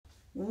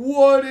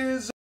What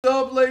is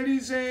up,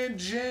 ladies and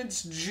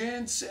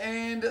gents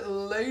and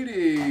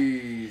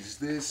ladies?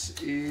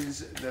 This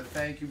is the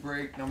thank you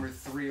break number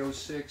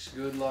 306.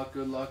 Good luck,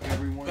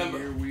 everyone. Remember,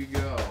 here we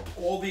go.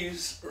 All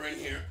these are in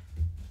here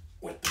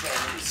with the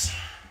batteries.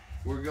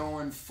 We're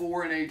going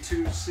 4 and 8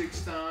 2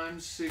 6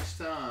 times, 6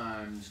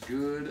 times.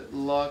 Good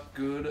luck,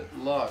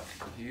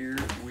 Here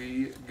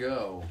we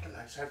go. And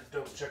I just have to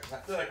double check because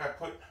I feel like I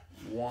put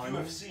 1,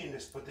 UFC in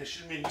this, but there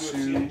should be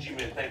UFC and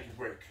G-Man thank you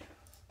break.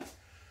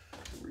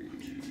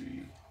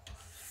 3,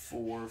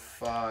 4,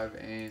 5,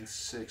 and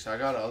 6. I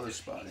got another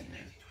spot in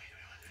here.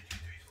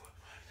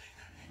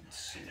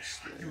 6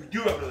 there. You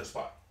do have another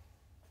spot.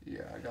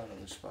 Yeah, I got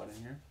another spot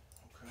in here.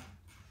 Okay.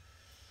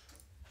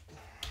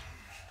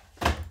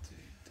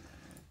 Take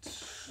that.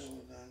 So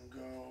then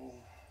go.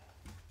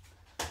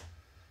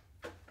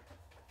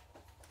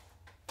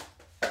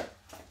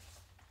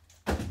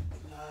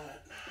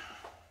 That.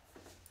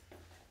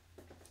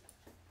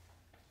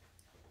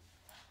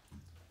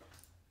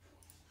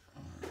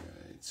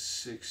 Alright,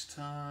 6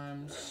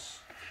 times.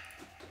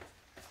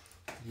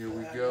 Here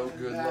we go.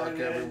 Good luck,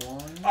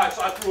 everyone. Alright,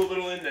 so I threw a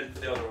little in then for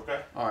the other,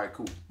 okay? Alright,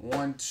 cool.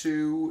 1,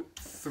 2,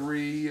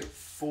 3,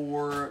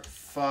 4,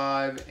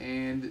 5,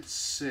 and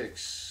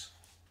 6.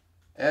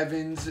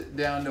 Evans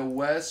down to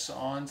Wes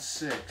on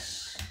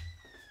 6.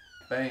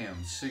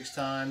 Bam. 6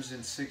 times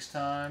and 6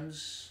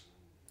 times.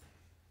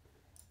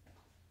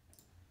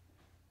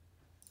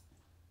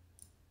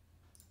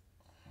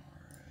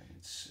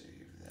 Alright,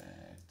 save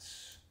that.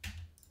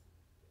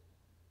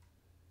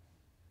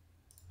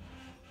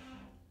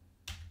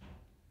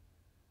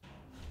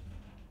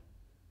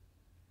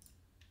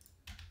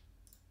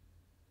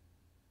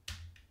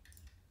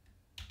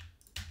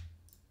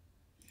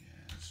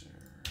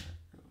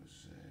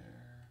 Goes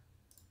there.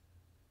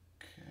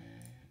 Okay,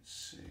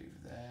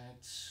 save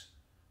that.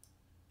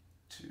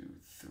 2,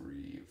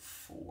 3,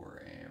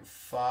 4, and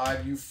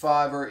 5. You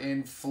 5 are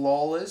in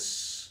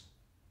flawless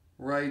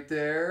right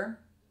there.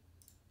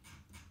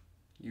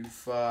 You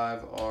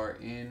 5 are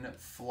in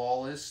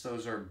flawless.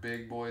 Those are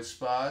big boy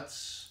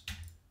spots.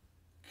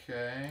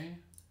 Okay,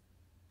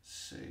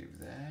 save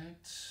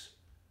that.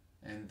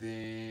 And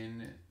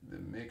then the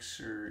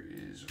mixer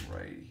is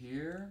right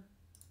here.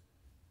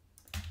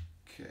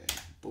 Okay,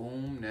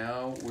 boom.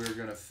 Now we're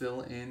going to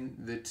fill in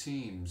the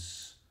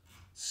teams.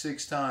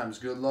 6 times.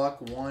 Good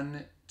luck.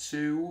 1,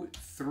 2,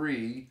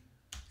 3,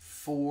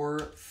 4,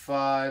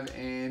 5,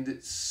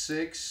 and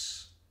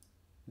 6.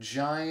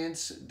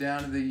 Giants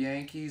down to the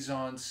Yankees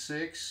on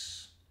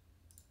 6.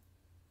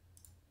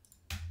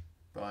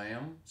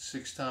 Bam.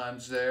 6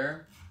 times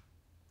there.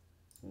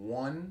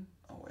 1.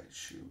 Oh, wait,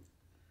 shoot.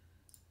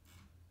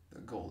 The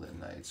Golden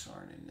Knights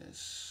aren't in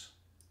this.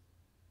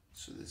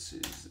 So this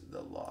is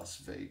the Las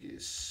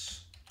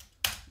Vegas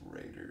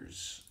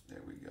Raiders.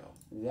 There we go.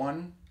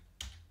 1,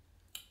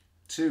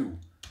 2,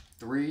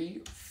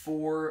 3,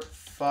 4,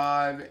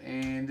 5,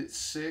 and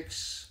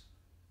 6.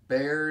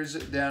 Bears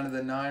down to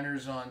the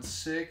Niners on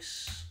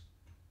 6.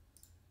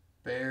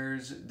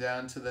 Bears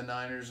down to the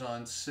Niners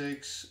on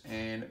 6.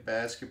 And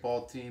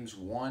basketball teams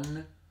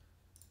 1,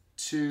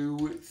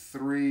 2,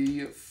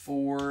 3,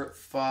 4,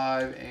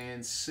 5,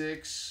 and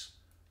 6.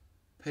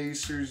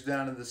 Pacers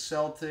down to the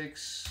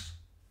Celtics.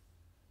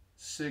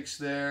 6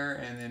 there.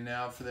 And then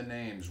now for the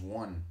names.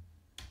 1,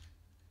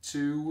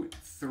 2,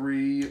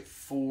 3,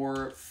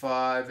 4,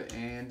 5,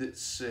 and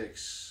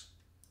 6.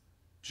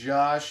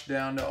 Josh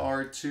down to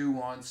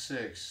R2 on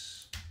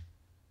 6.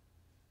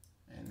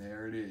 And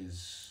there it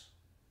is.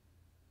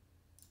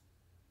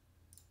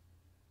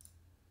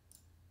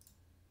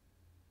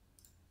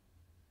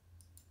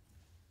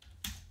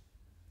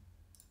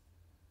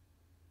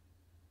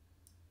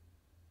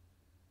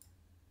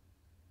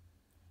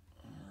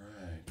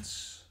 Alright.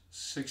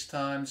 6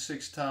 times,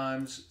 6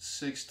 times,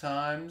 6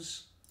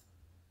 times.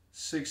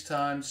 6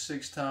 times,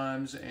 6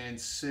 times,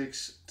 and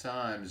 6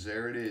 times.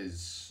 There it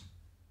is.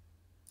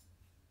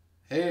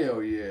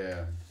 Hell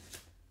yeah.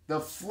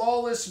 The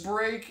flawless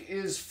break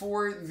is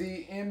for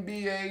the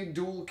NBA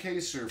dual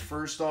caser.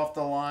 First off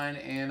the line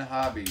and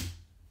hobby.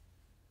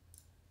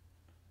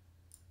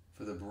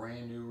 For the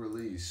brand new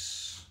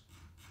release.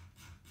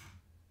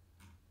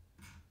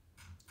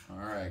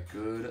 Alright,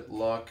 good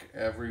luck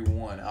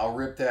everyone. I'll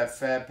rip that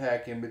fat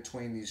pack in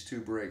between these 2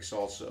 breaks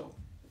also.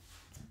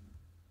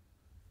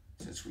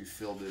 Since we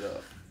filled it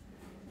up.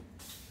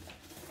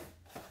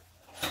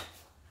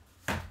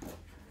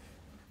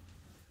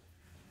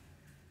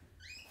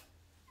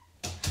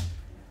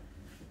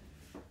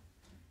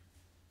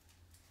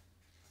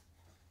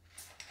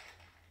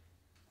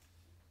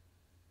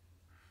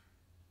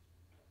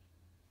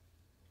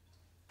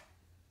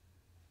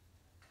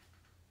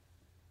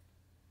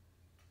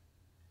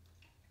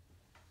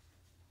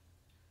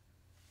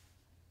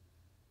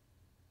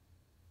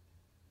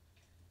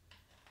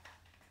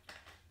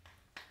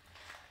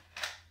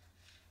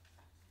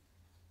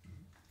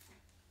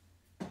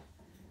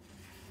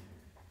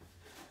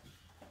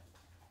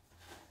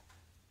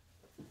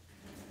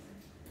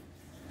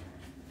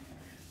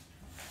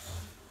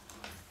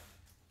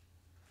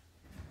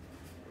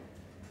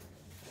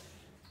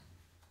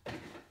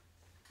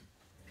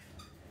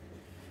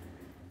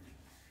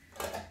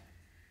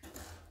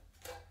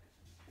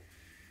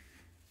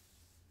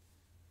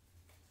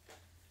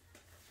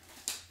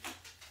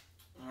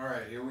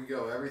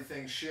 go.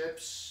 Everything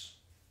ships.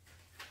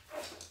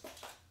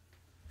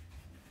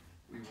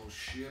 We will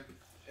ship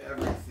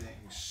everything.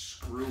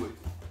 Screw it.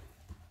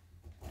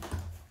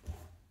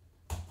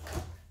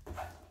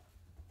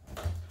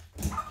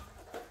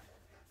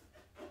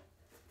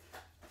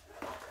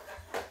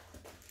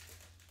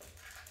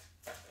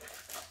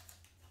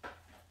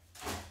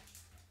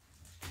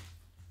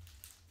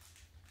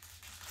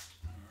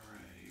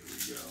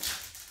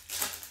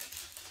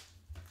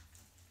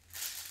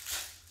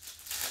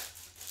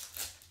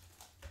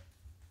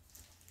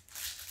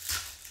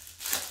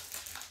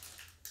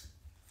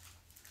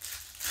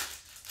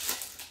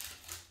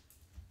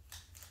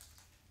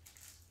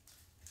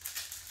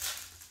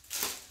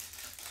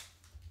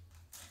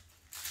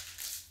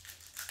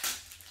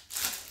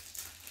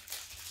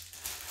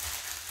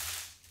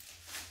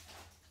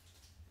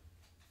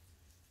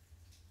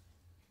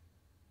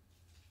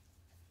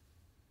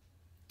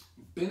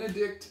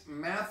 Benedict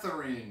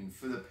Mathurin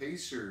for the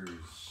Pacers.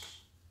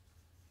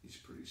 He's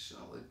pretty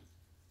solid.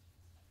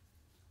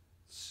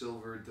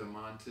 Silver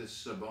Domantas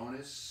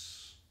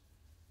Sabonis.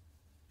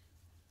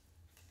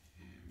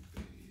 And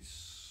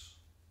base.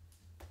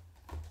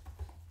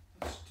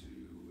 Let's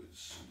do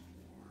some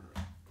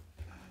more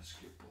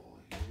basketball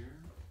here.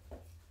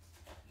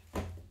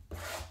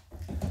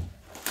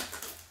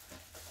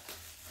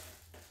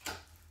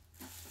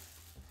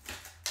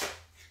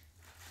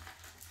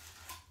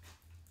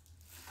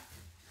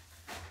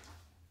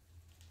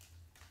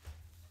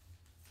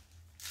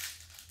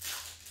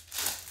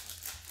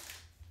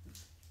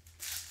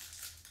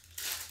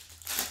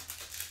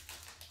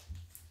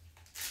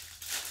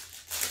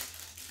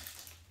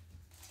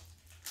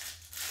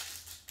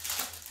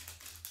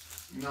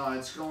 No,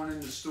 it's going in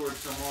the store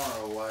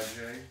tomorrow,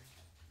 YJ.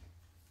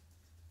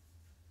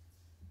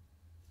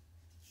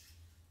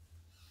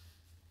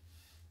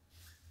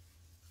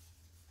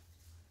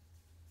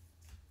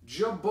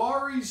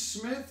 Jabari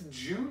Smith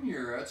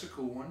Jr. That's a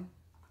cool one.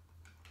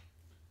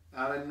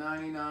 Out of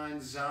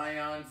 99,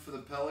 Zion for the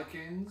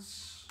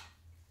Pelicans.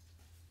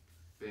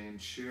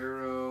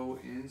 Banchero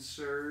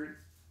insert.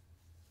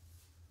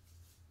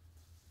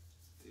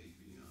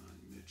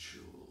 Davion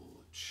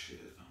Mitchell,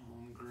 Chet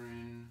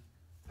Holmgren.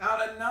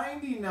 Out of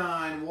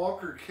 99,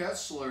 Walker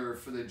Kessler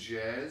for the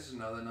Jazz.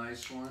 Another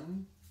nice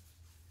one.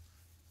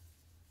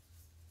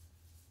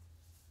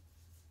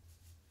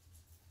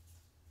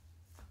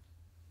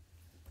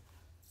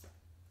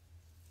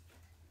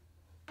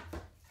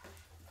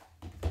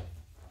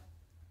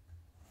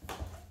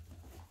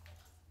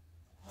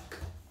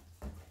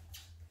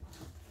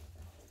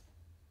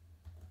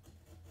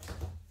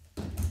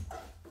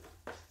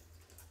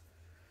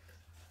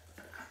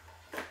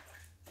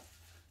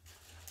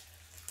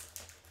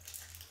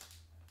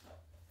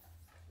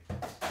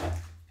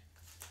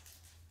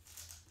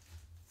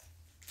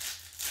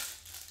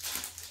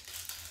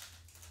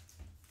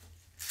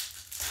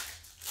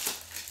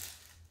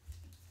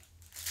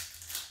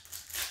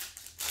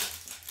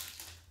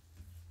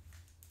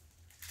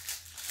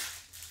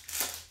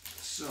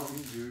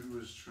 Some dude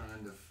was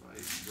trying to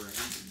fight Brandon.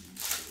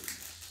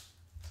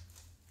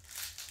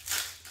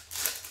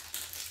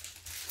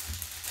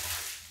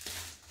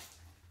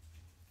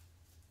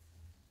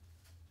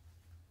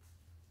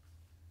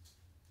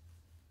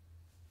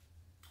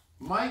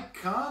 Mike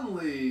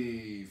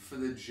Conley for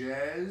the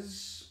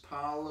Jazz.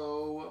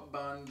 Paolo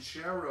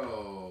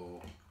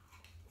Banchero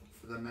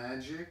for the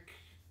Magic.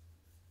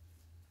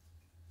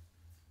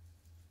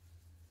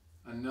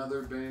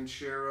 Another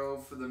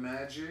Banchero for the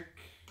Magic.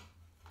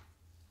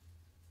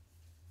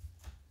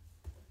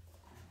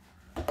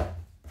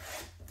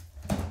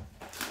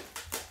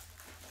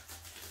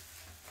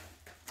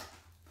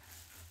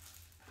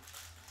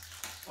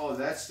 Oh,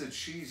 that's the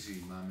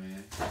cheesy, my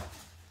man.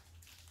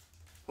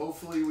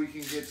 Hopefully we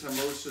can get to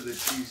most of the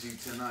cheesy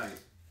tonight.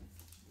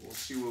 We'll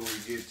see what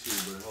we get to,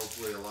 but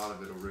hopefully a lot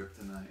of it will rip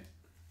tonight.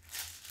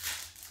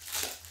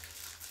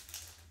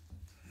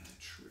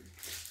 Patrick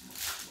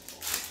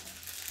McCall.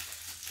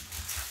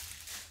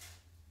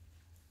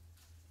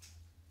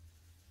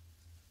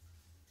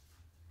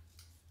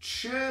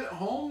 Chet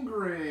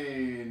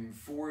Holmgren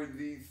for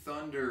the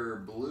Thunder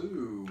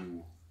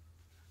Blue.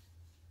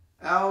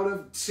 Out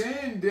of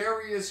 10,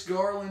 Darius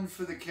Garland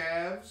for the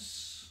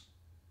Cavs.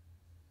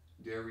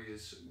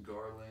 Darius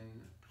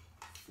Garland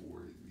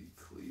for the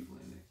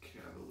Cleveland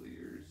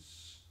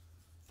Cavaliers.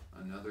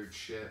 Another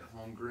Chet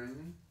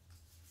Holmgren.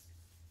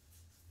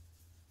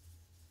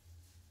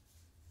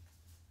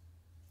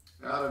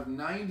 Out of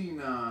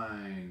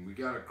 99, we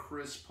got a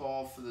Chris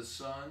Paul for the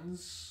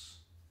Suns.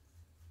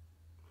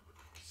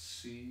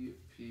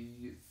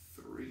 CP3.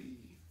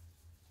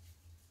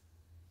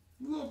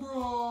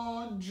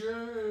 LeBron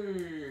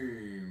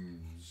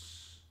James.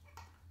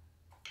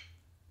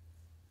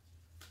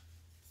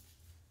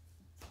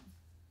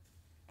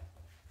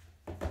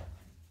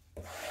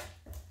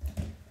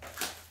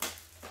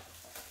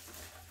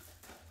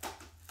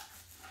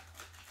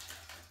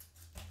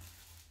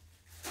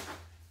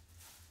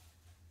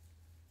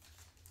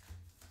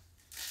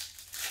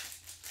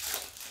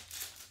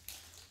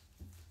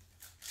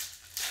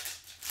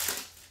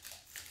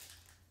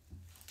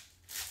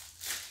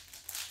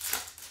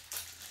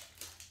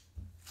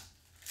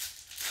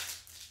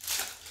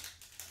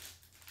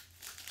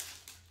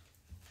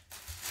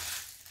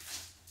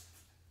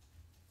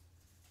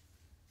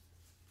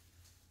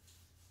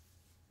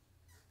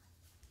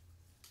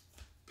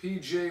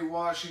 PJ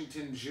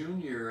Washington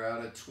Jr.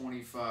 out of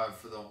 25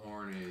 for the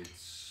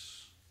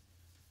Hornets.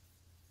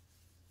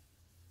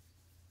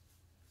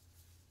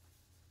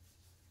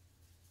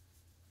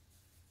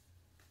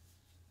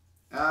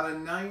 Out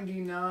of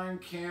 99,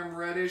 Cam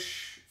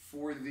Reddish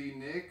for the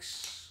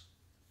Knicks.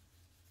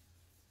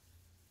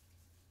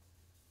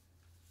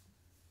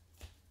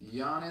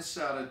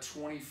 Giannis out of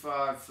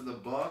 25 for the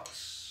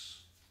Bucks.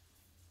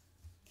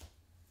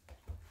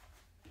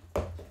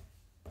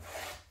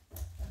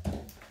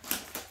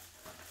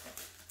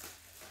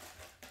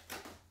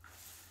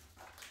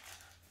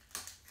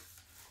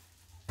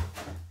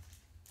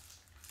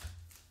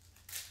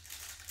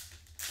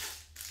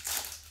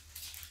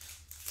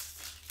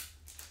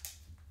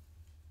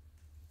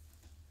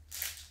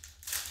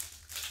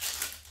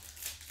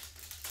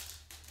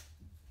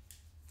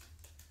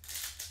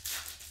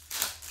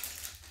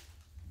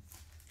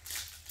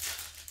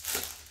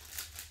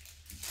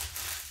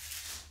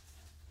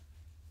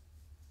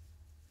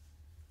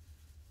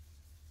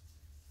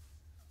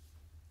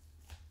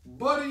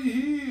 Buddy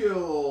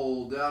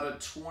Hield out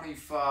of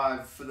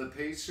 25 for the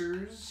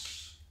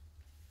Pacers.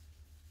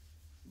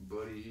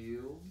 Buddy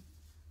Hield.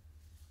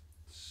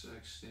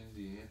 Sexton,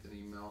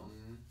 DeAnthony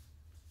Melton.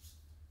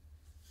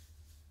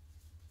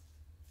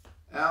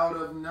 Out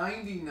of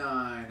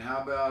 99, how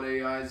about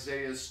a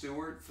Isaiah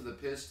Stewart for the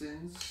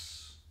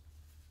Pistons?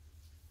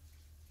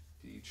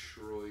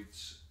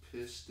 Detroit's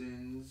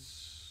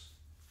Pistons.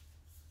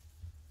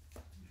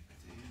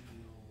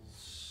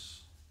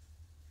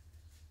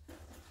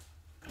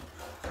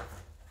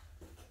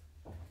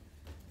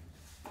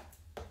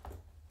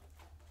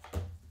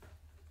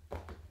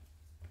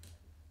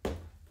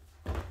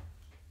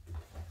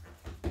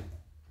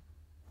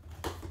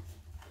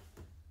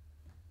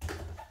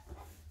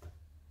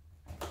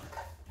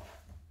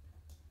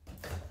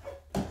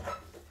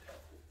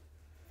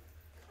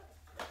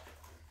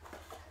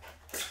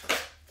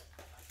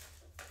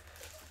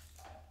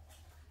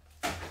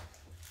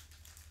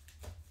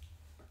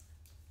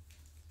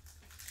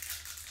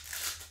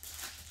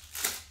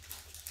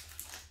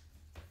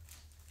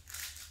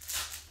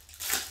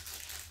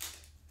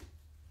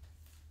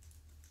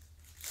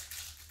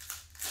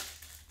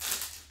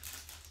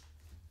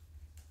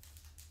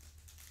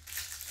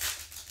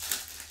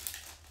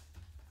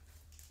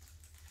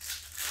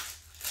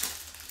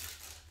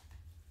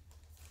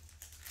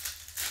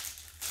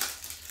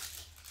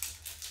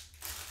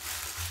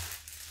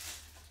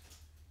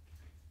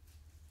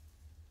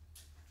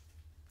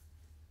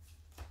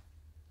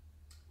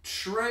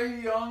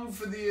 Trae Young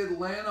for the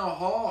Atlanta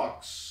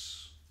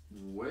Hawks.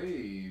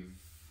 Wave.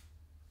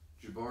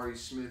 Jabari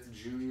Smith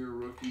Jr.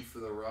 rookie for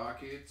the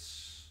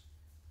Rockets.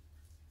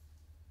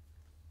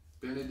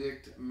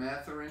 Benedict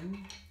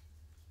Mathurin.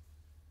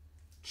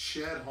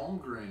 Chet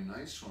Holmgren.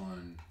 Nice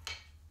one.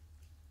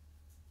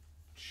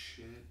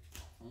 Chet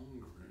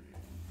Holmgren.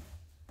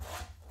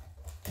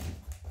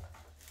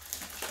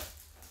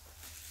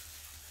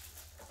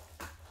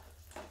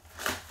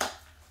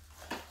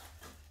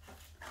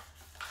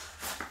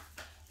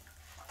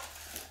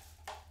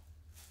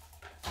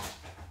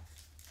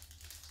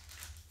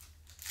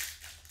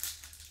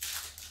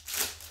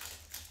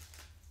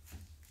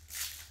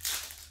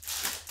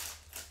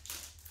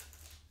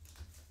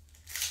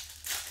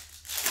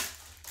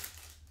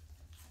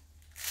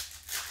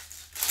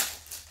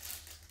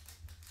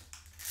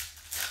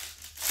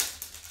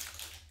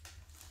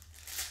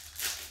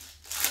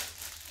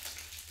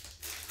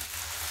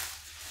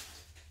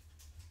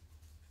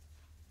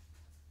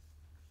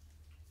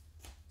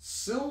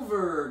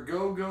 Silver,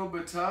 Gogo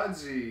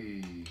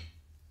Batadze.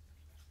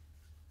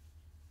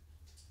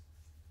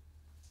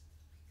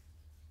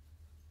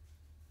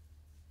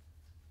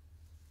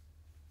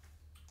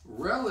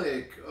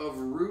 Relic of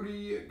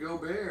Rudy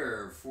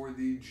Gobert for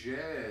the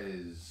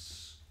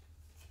Jazz.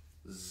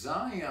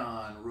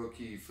 Zion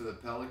rookie for the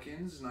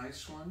Pelicans.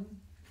 Nice one.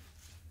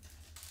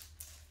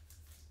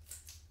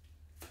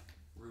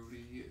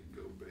 Rudy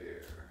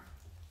Gobert.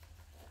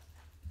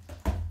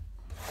 All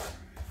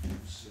right,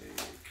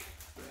 Mosaic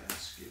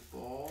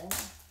basketball.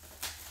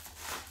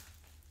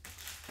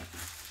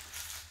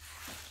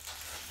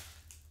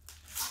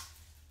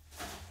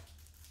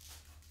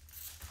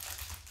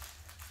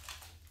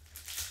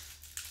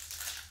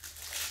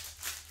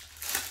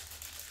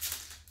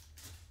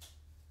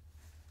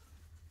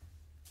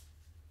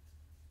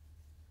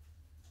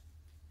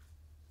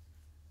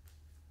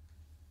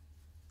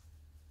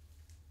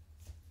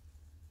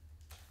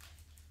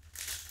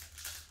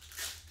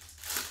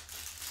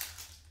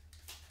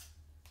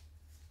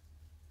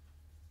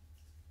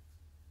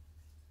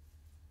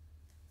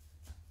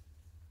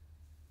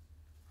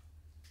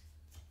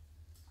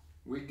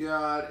 We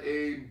got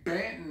a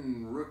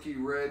Banton rookie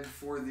red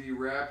for the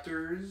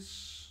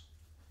Raptors.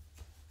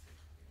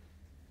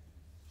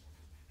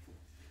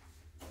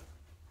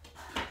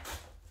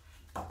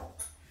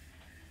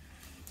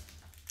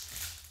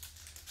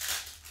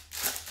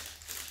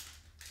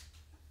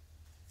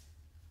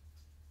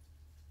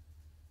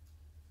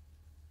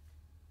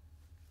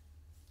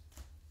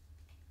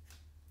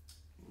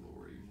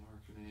 Lauri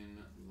Markkanen,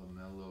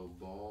 LaMelo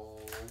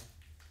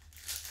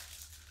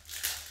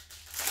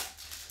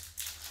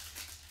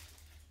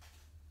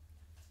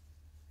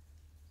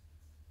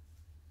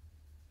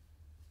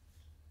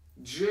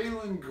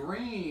Jalen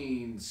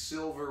Green,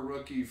 silver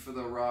rookie for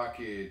the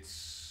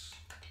Rockets.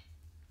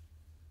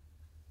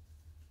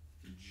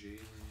 Jalen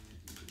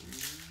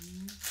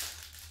Green.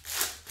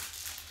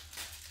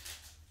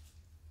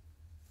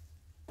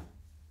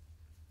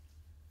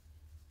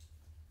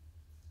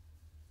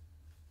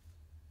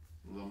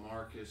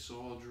 LaMarcus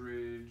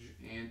Aldridge,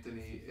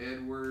 Anthony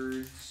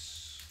Edwards.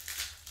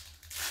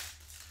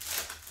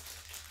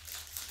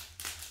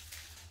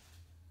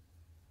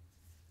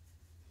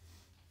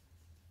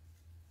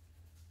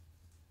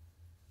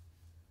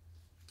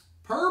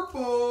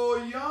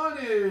 Purple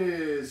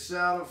Giannis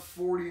out of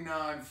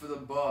 49 for the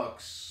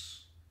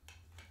Bucks.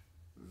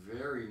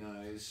 Very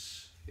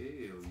nice.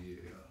 Hell yeah.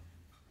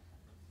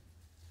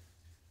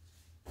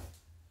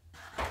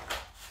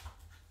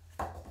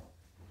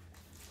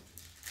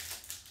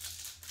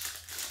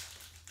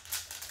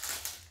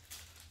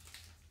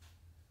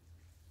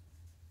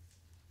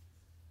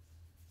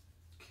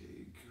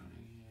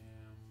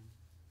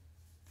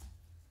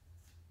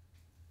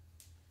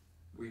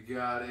 We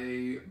got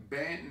a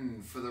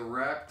Banton for the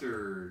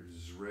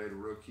Raptors, red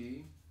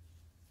rookie.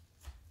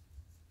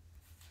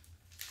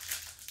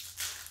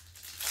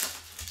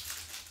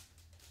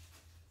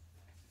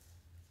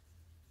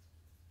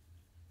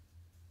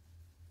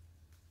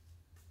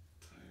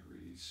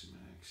 Tyrese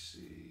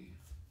Maxey.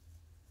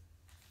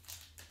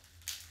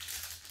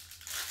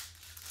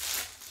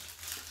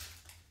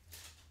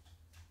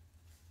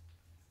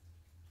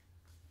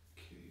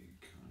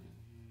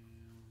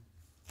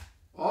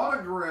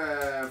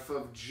 Autograph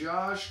of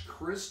Josh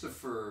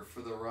Christopher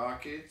for the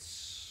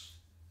Rockets.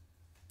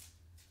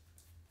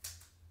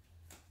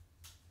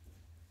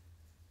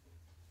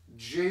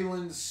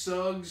 Jalen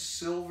Suggs,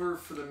 silver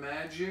for the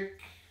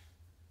Magic.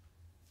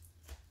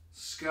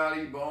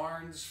 Scotty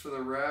Barnes for the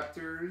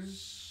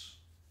Raptors.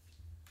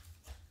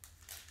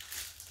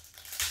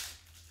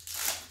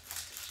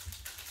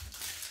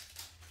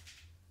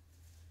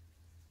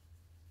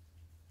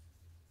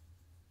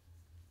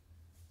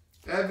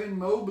 Evan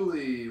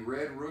Mobley,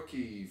 red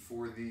rookie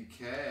for the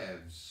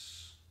Cavs.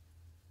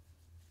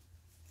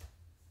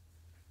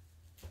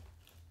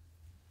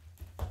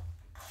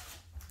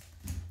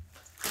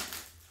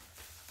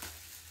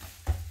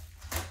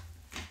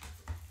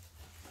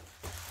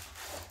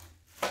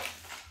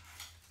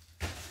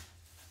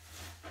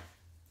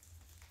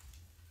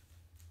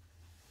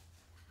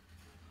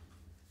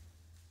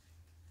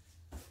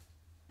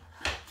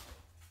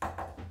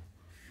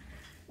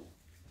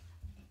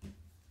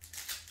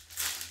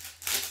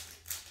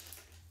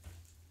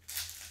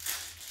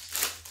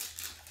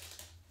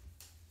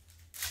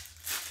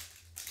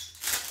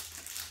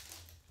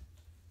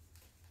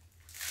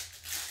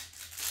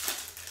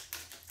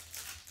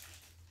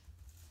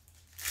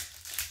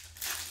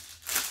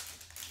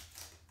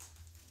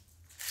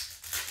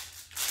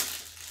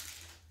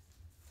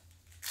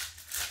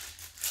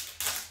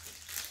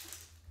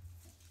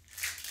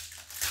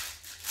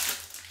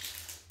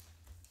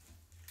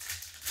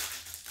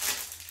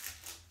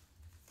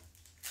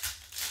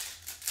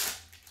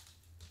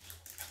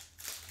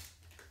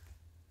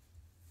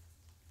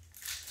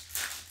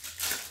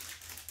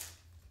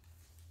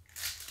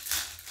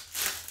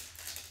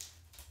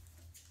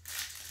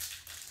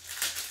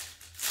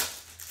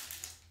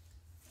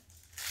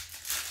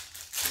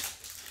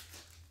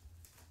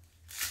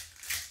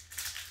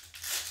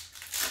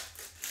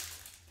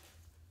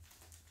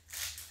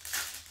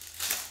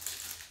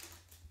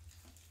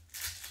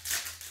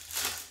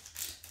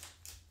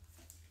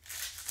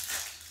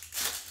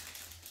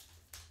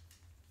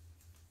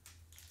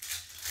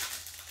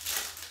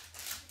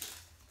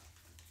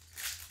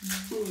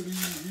 Buddy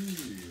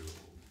Hield.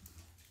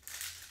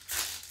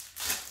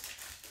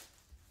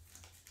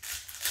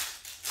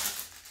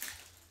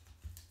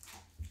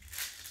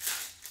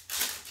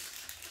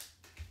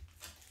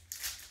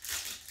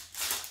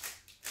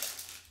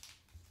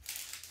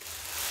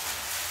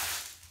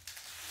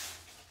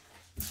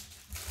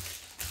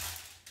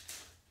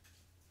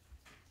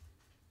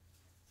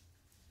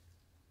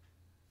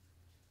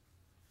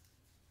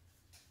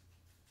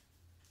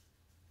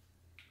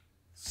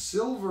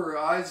 Silver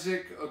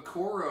Isaac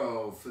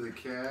Okoro for the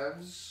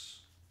Cavs.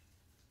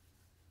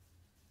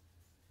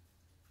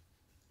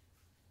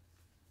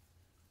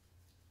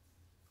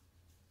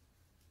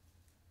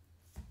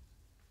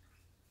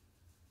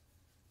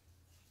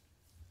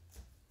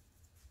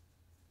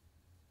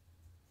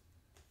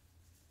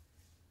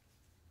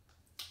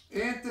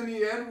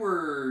 Anthony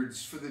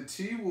Edwards for the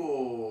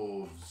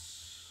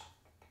T-Wolves.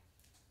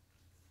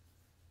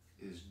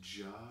 Is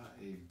Ja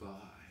a buy?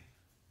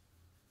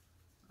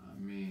 I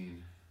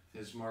mean,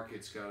 his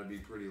market's got to be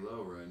pretty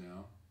low right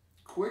now.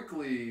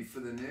 Quickly for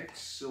the Knicks,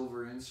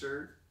 silver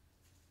insert.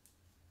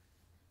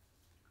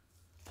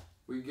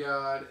 We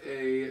got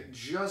a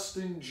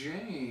Justin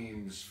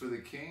James for the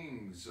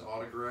Kings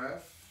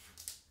autograph.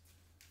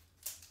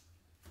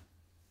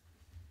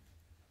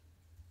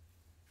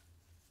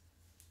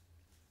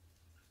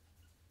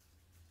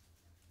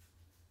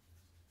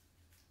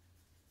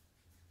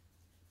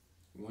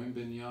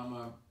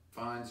 Wembanyama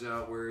finds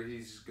out where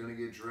he's going to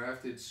get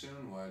drafted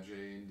soon, YJ,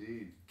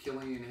 indeed.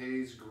 Killian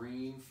Hayes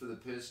green for the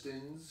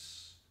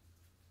Pistons.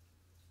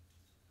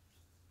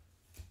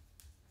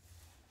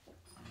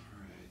 All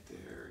right,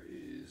 there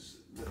is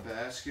the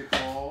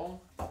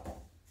basketball.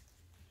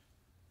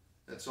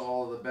 That's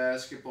all of the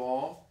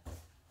basketball.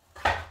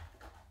 All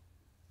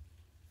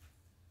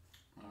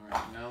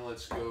right, now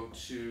let's go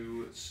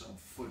to some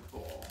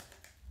football.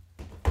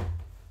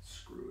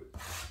 Screw it.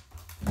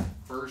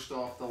 First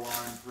off the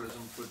line,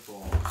 Prism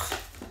football.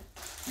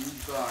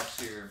 Huge box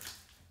here.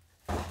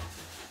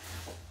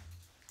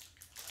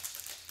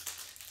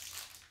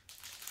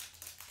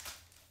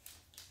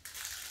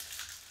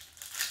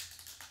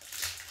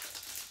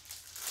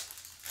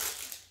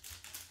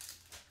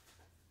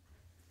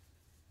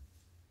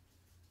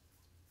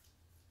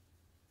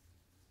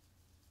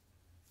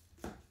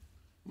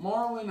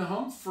 Marlon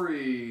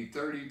Humphrey,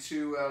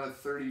 32 out of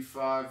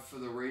 35 for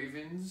the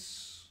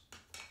Ravens.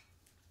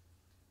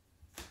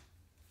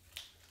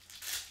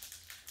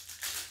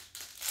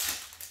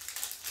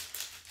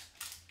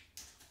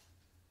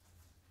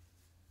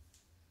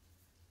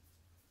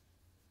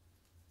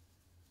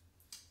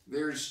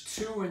 There's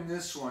 2 in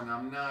this one.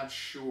 I'm not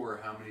sure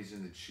how many's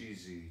in the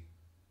cheesy.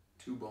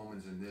 2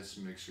 Bowmans in this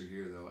mixer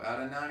here, though. Out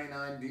of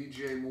 99,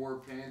 DJ Moore,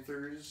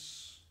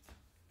 Panthers.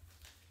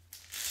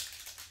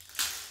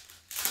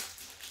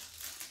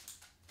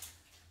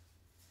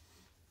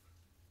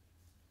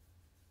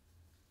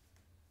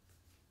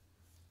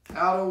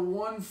 Out of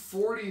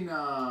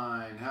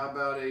 149, how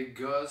about a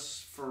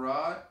Gus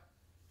Frerotte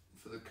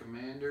for the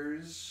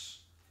Commanders?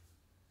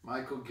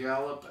 Michael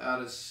Gallup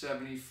out of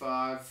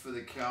 75 for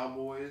the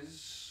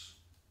Cowboys.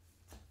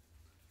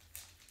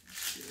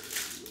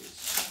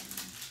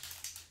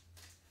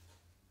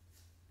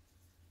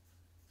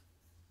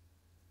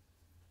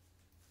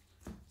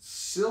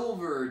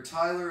 Silver,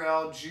 Tyler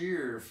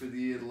Algier for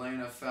the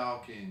Atlanta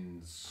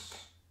Falcons.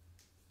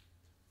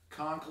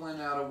 Conklin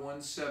out of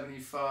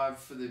 175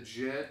 for the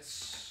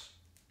Jets.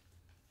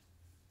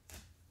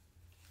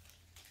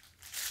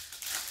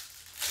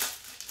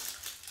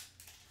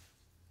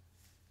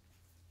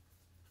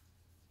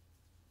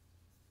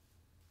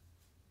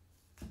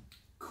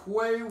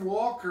 Quay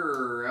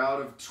Walker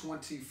out of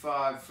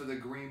 25 for the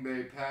Green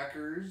Bay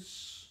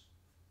Packers.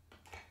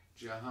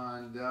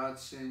 Jahan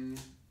Dotson,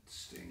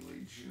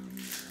 Stingley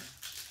Jr.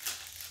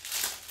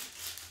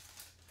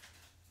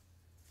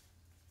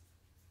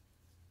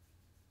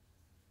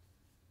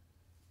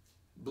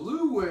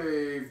 Blue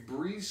Wave,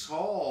 Breece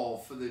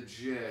Hall for the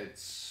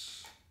Jets.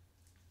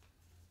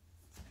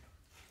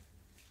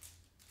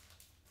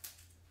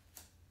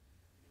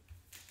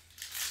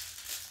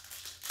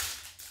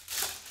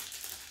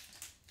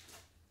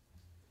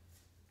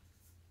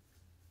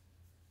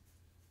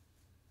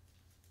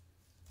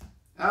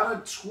 Out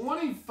of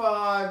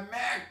 25,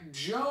 Mac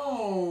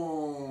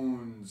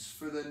Jones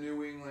for the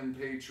New England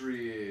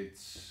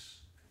Patriots.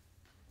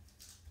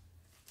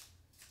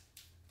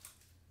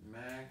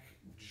 Mac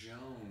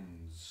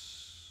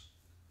Jones.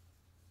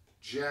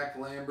 Jack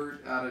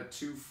Lambert out of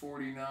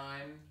 249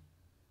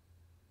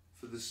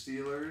 for the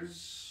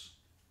Steelers.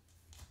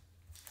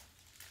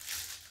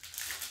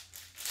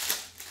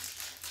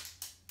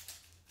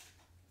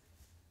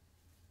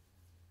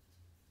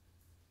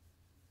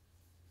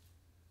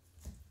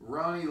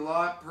 Ronnie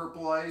Lott,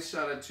 Purple Ice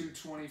out of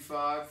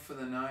 225 for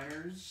the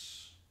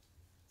Niners.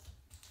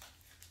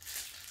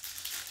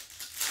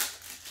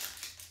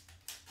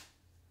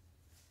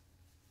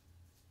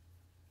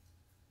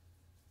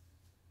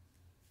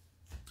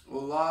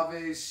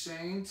 Olave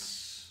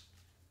Saints,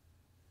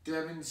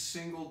 Devin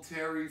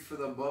Singletary for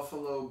the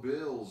Buffalo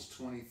Bills,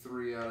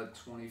 23 out of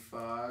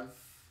 25.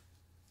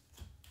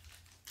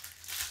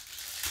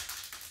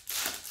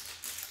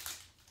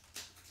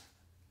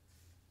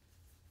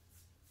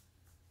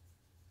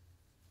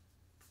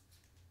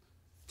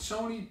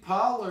 Tony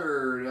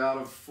Pollard out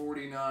of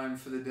 49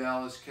 for the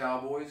Dallas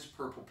Cowboys,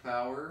 Purple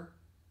Power.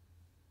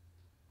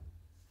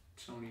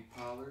 Tony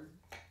Pollard.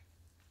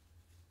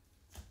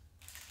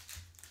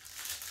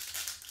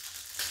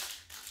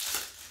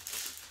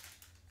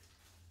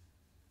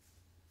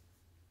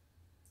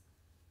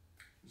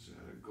 Is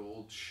that a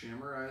gold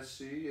shimmer I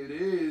see? It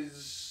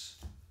is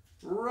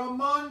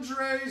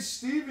Ramondre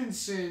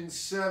Stevenson,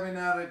 7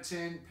 out of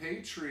 10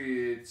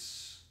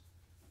 Patriots.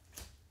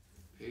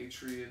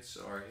 Patriots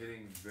are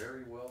hitting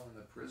very well in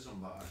the Prism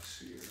box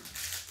here.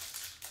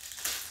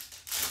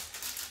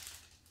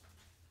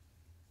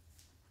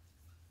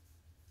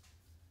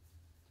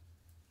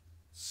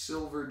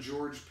 Silver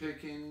George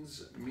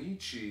Pickens,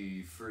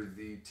 Michi for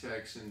the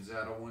Texans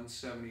out of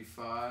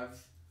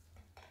 175.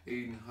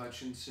 Aiden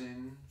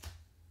Hutchinson.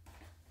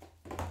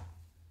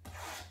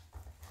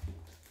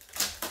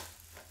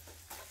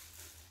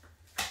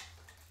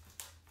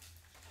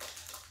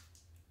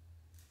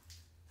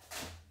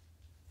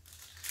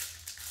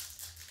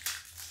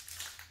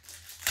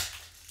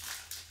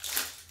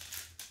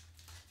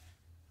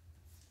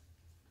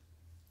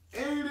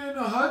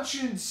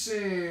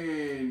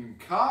 Hutchinson,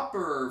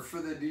 Copper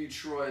for the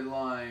Detroit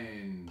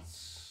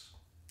Lions.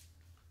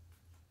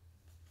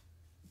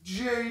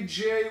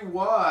 J.J.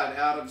 Watt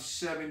out of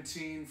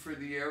 17 for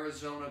the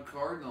Arizona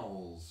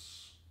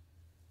Cardinals.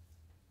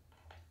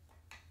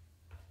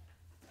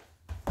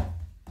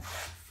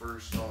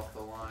 First off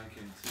the line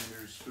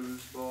contenders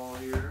foosball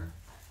here.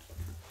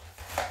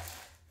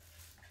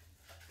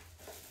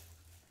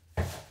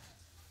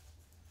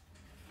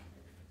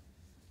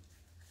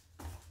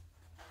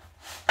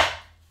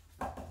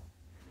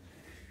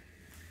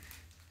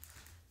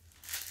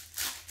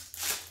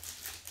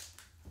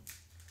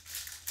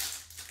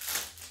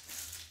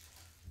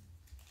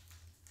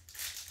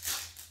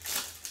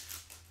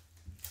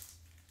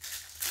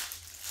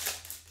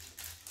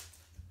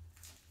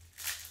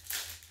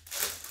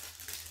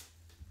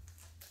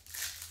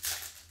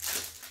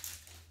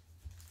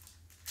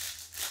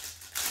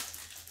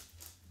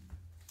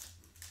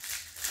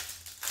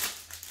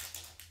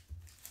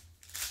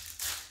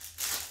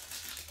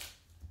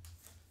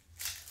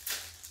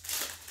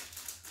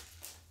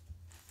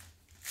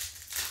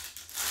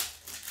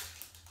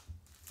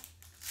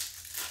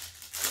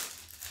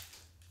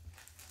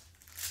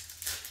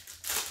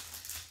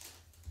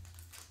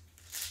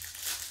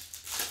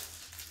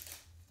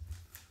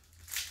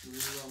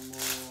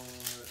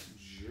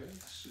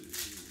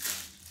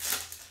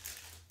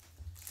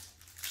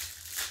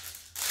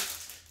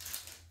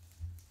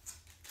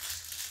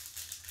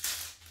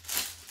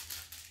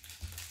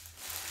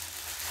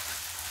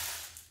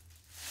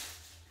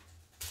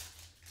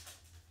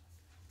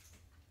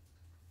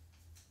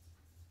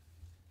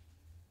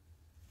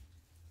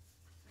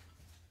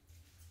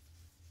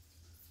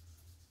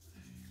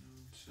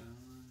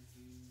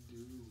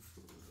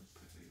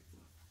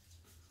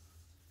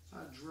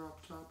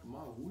 Drop top of my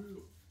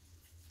wheel.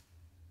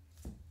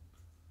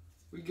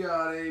 We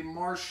got a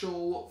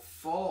Marshall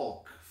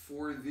Faulk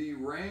for the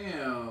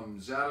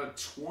Rams out of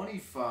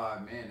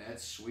 25. Man,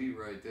 that's sweet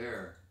right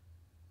there.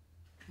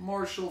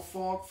 Marshall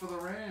Faulk for the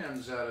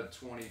Rams out of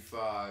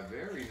 25.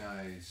 Very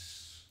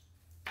nice.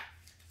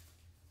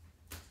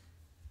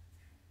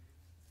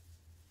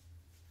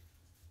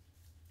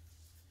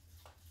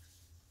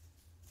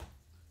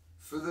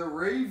 For the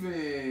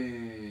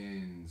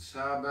Ravens,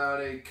 how about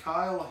a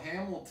Kyle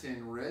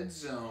Hamilton Red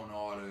Zone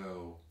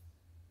auto?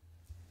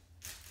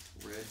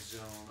 Red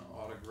Zone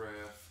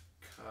autograph,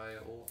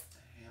 Kyle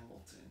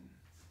Hamilton.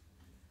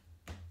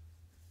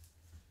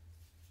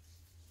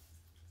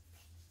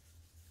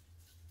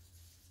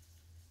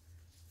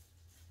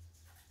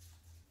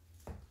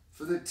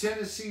 For the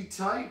Tennessee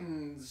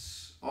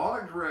Titans,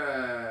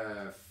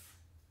 autograph.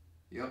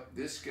 Yep,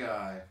 this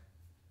guy.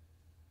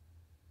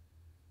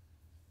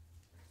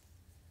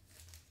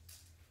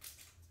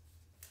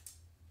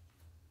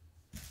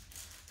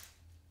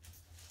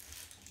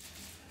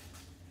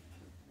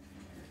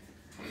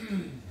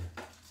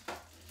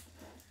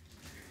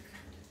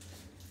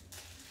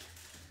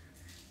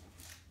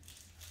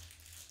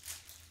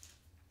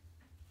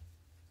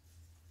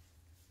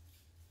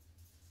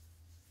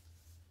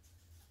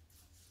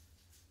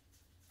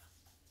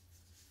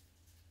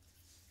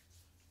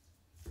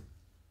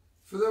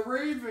 For the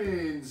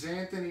Ravens,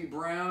 Anthony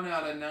Brown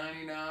out of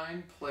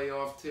 99,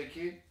 playoff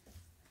ticket.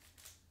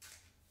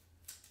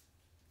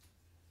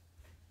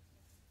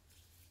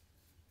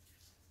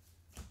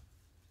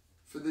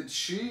 For the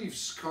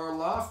Chiefs,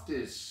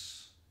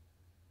 Karlaftis.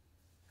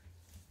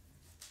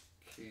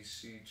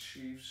 KC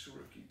Chiefs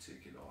rookie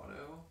ticket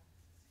auto.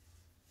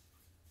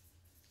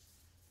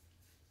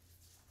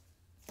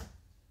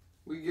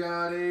 We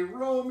got a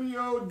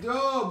Romeo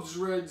Doubs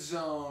red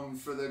zone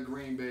for the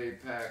Green Bay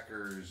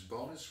Packers.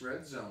 Bonus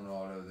red zone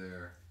auto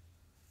there.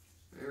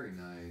 Very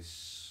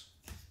nice.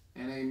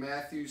 And a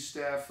Matthew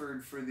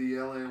Stafford for the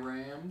LA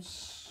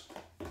Rams.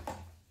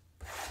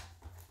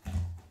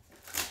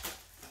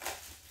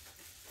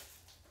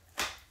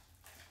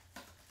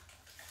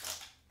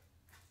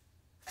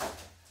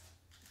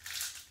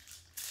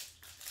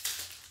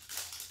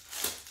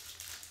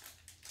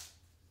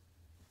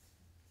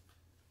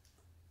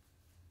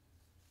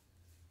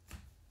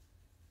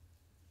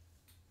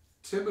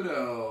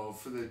 Thibodeau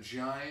for the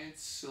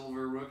Giants,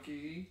 silver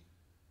rookie.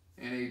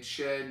 And a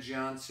Chad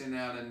Johnson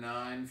out of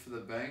 9 for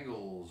the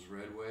Bengals,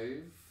 red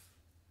wave.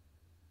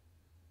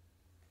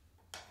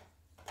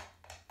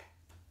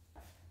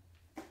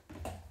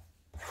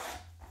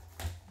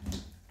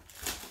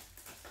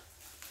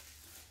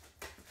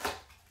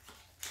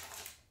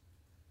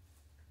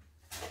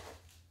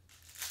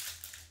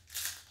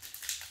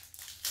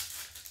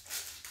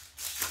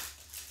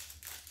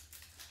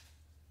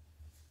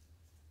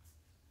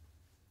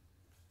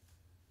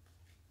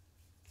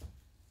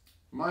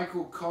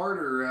 Michael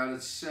Carter out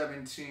of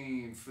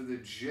 17 for the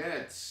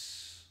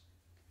Jets.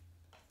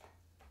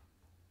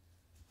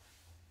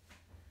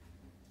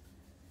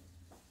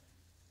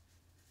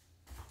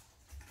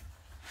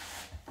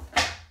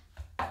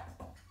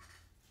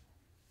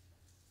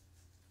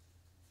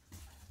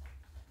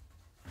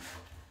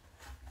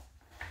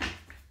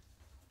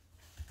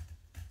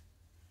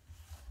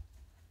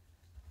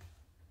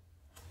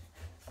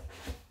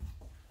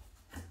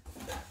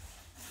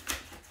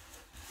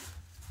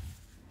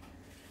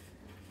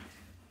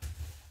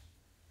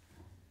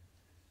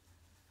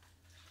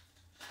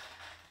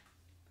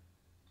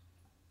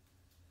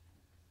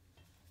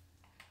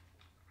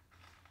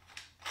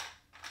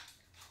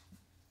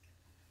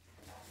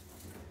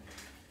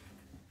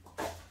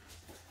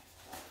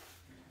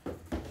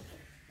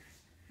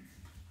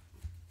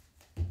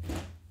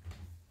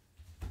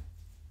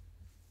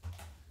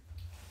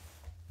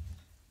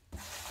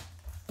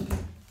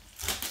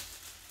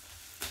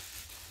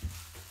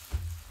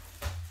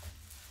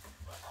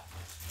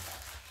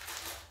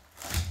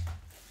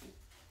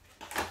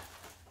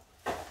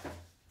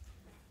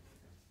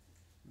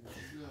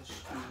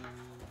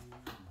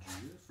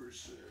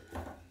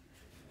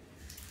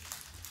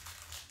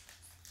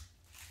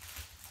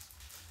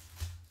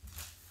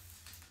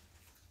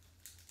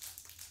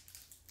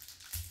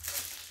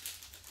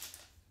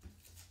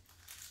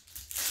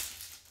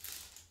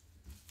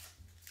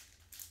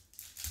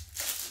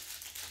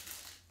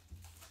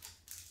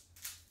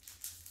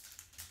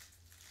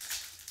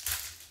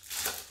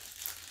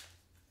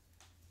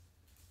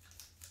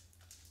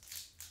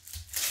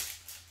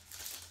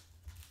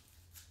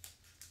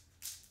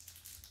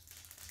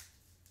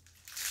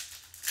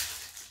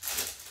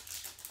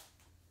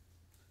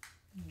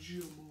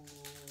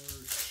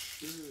 Jamar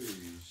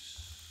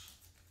Chase.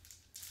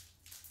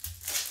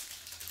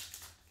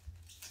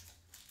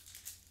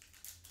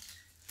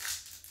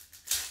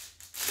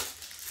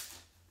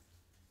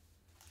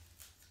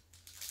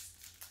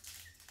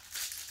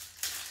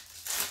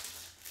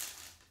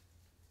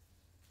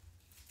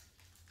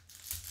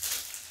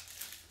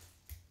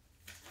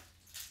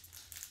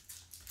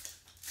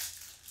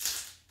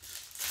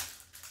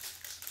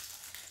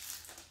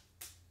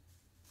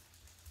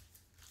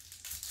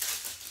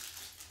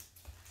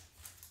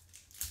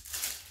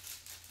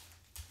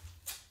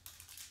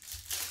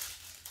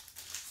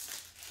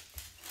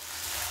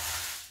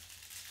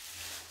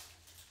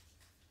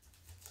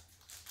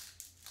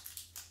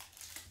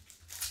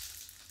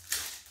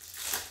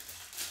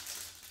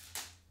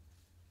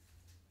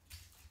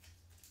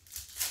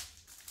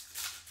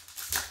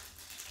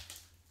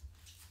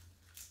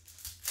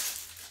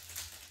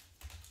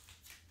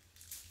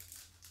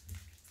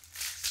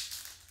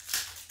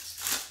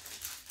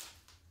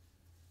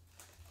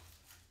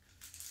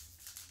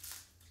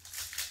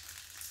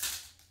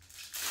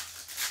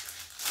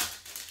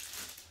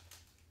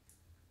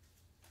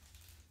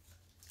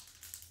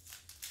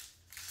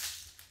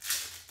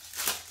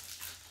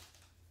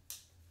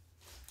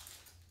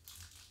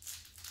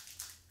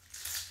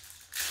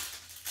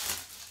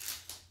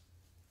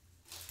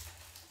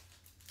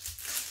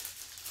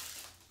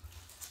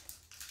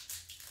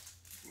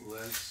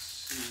 Let's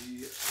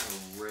see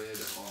a red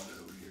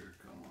auto here.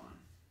 Come on.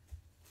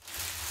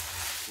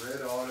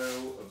 Red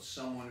auto of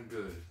someone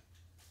good.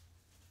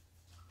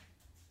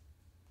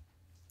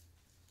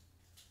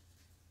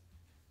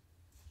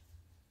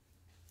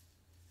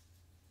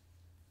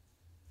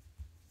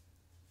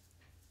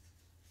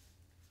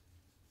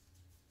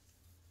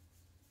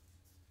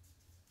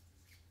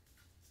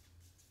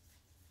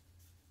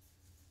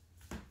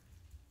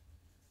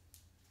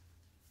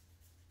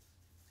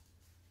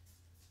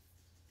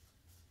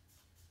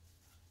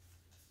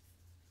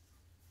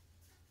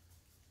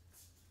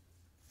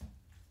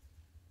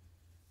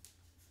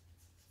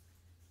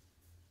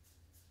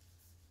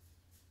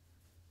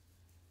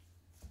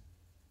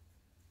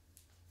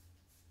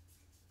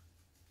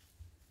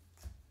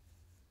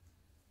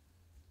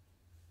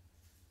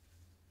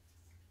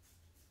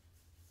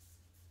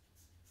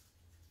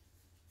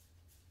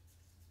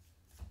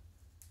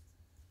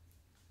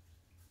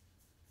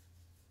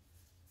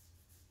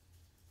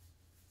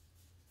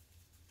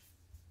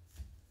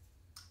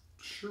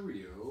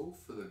 Churio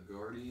for the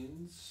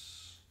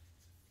Guardians.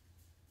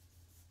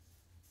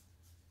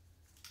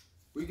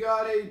 We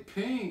got a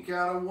pink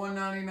out of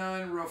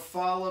 199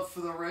 Rafala for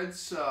the Red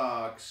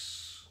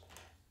Sox.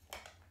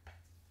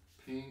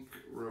 Pink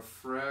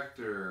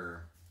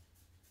refractor.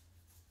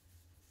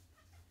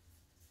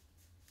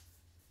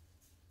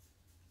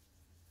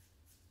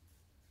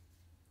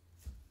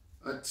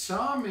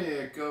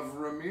 Atomic of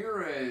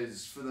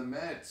Ramirez for the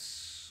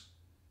Mets.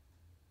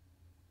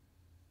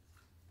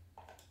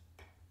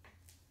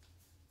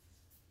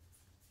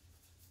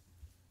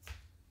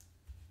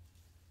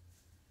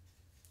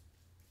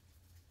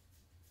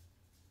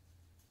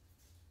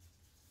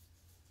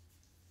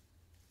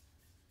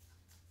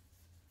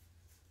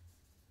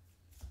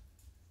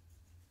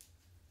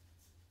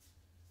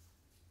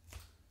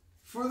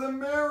 For the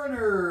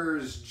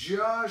Mariners,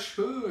 Josh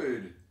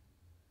Hood.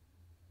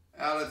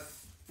 Out of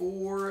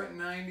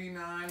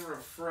 499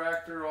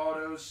 refractor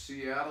autos,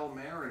 Seattle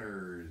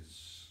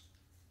Mariners.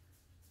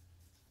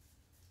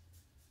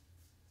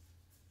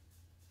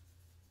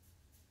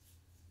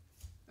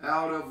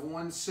 Out of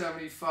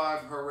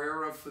 175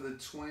 Herrera for the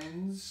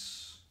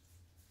Twins.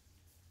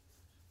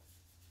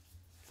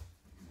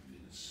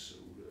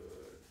 Minnesota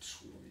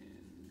Twins.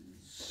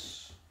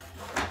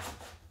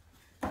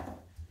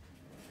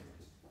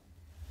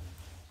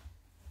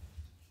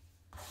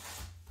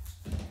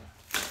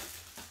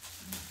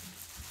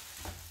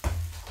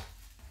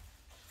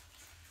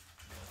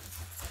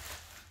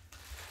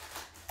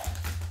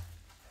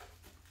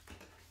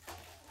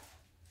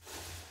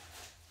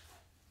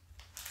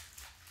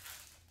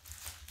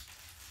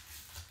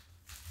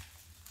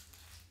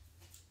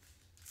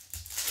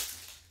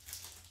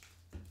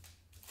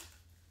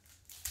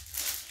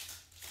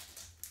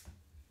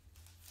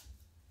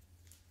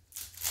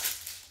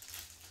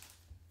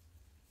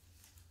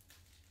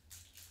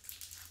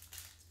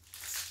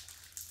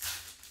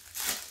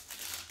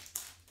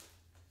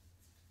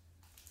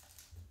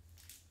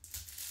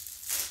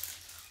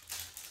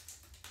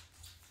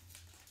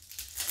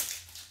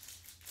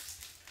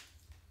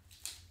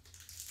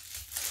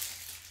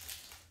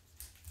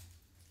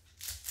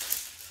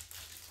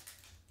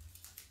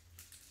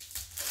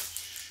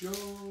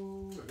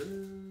 Shohei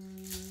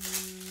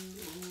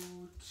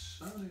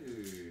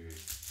Ohtani.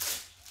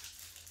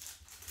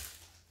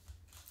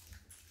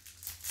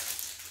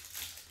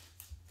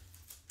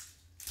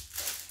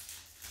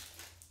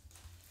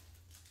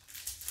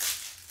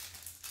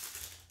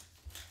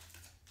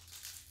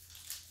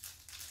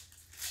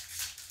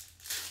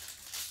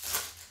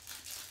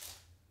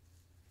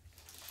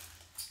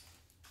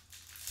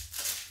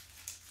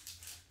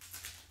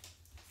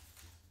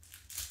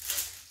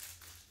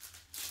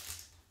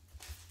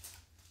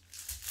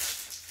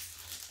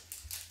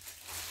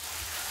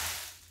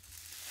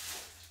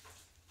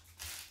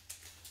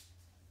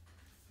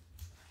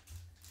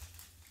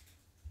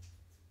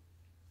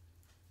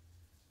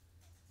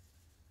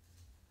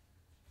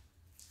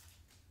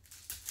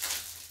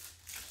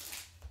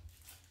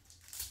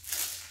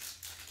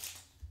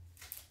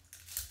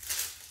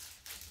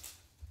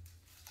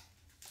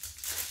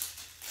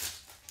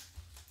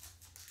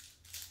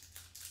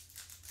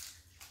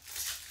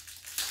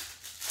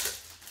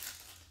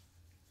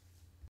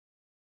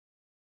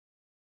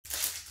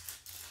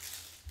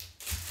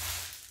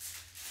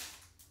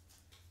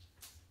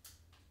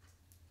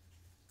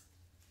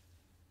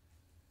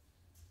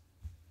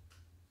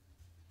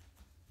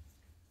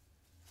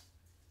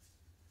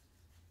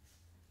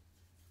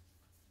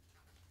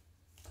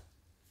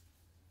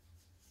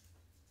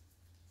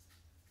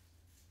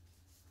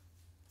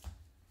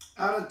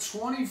 Out of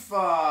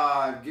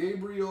 25,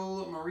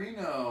 Gabriel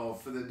Marino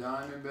for the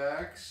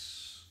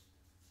Diamondbacks.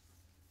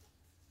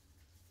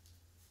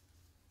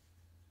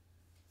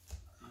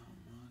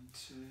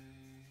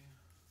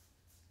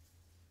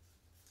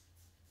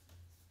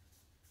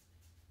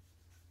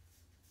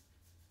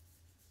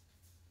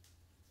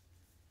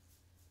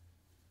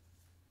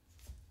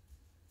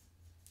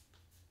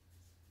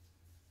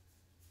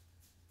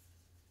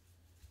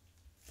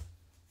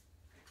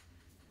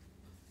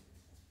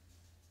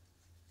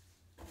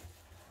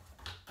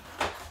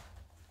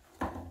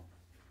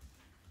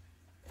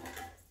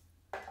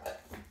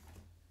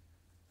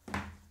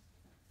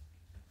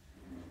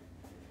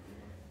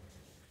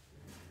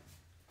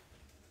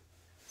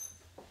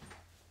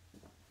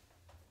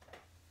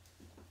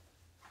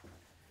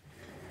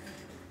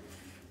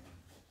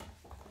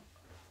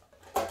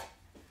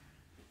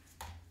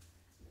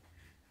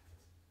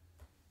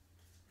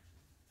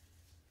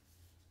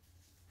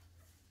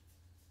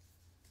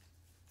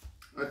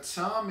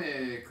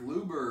 Atomic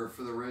Luber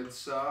for the Red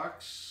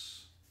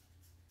Sox.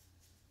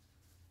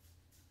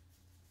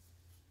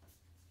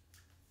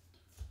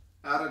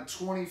 Out of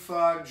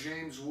 25,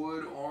 James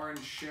Wood,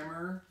 Orange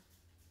Shimmer.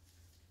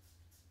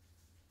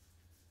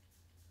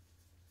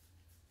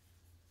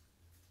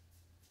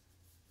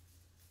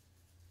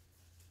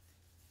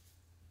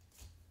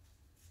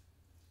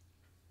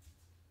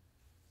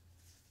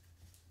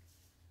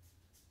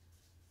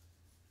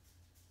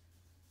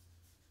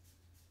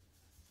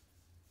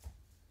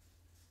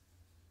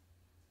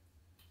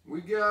 We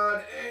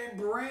got a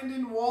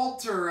Brandon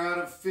Walter out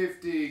of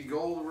 50,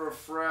 gold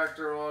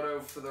refractor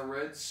auto for the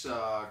Red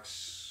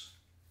Sox.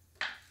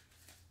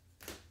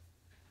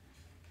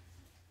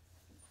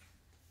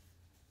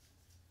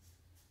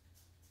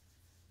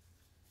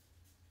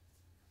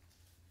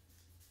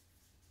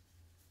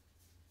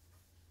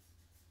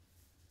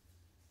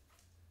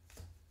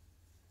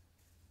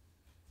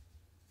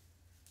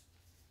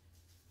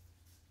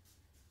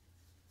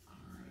 All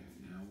right,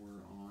 now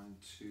we're on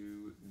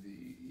to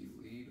the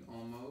Elite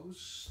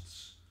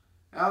Almost.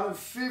 Out of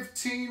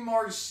 15,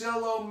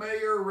 Marcelo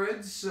Mayer,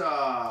 Red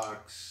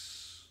Sox.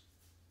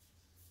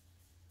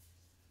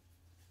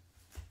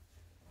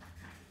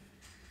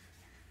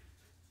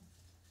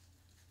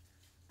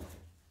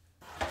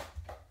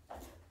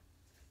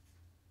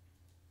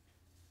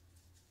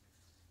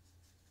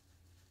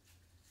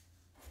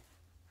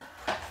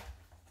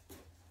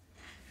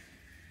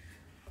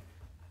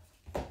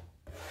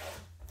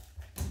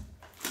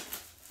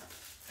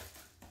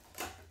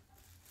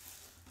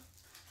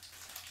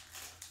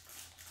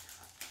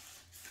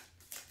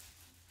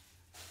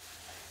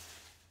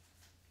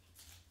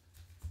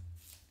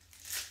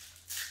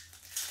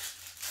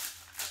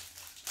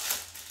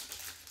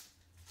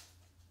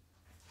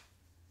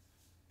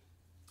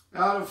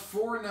 Out of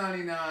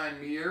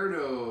 499,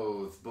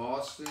 Mierdo,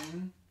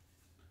 Boston.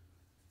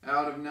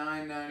 Out of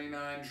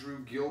 999, Drew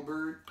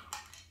Gilbert.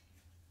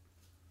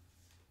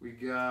 We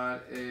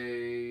got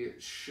a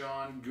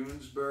Sean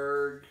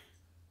Gunsberg,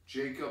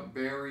 Jacob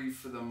Berry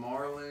for the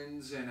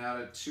Marlins. And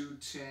out of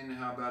 210,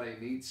 how about a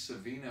Nate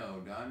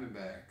Savino,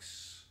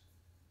 Diamondbacks.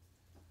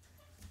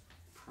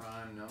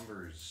 Prime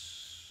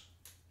numbers.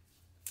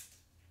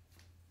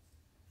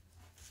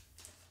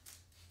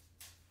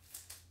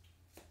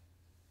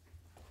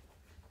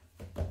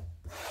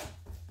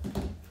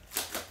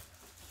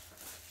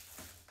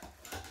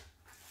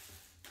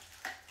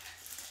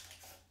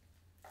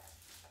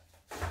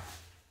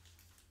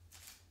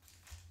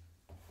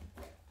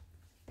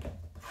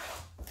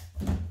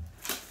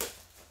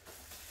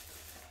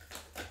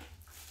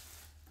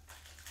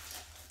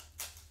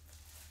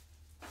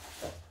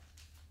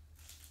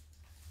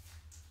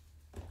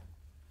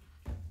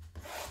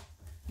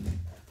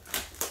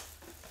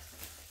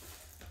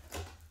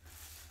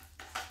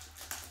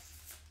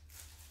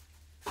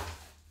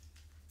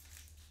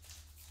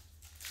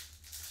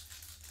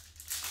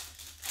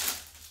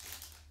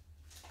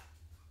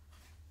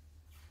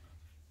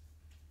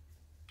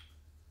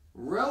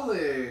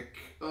 Relic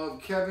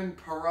of Kevin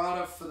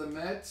Parada for the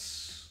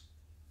Mets.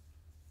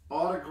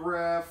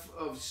 Autograph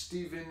of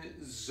Steven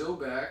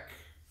Zobak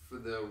for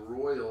the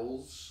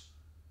Royals.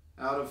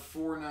 Out of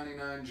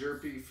 499,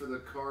 Jerpy for the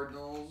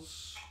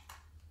Cardinals.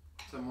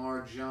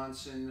 Tamar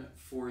Johnson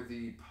for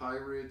the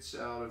Pirates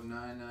out of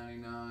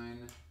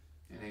 999.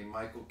 And a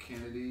Michael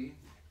Kennedy.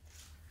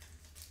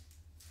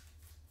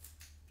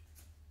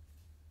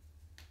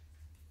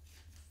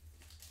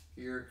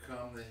 Here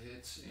come the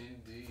hits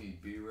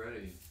indeed. Be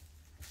ready.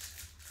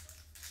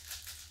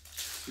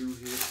 2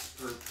 hits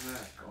per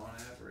pack on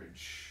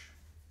average.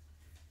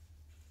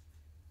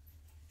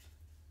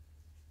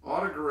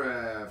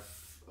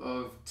 Autograph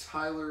of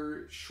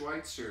Tyler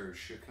Schweitzer,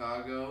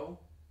 Chicago.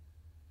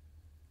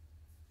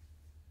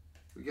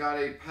 We got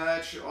a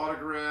patch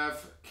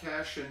autograph,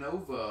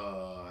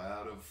 Cashanova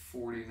out of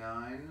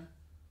 49.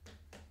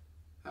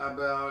 How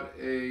about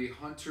a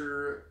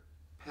Hunter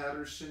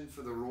Patterson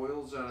for the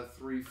Royals out of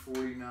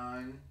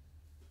 349.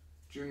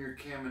 Junior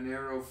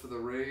Caminero for the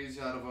Rays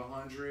out of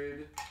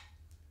 100.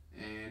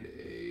 And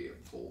a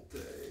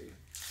Volte.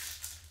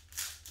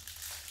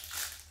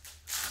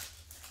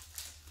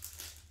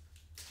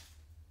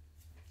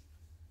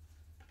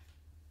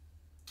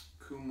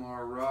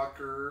 Kumar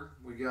Rocker.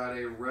 We got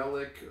a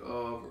relic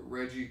of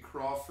Reggie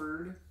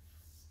Crawford,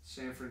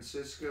 San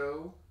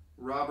Francisco.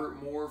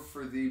 Robert Moore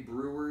for the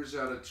Brewers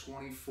out of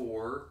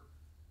 24.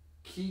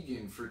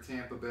 Keegan for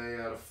Tampa Bay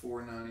out of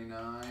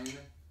 4.99.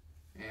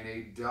 And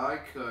a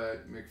die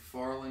cut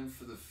McFarland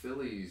for the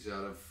Phillies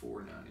out of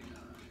 4.99.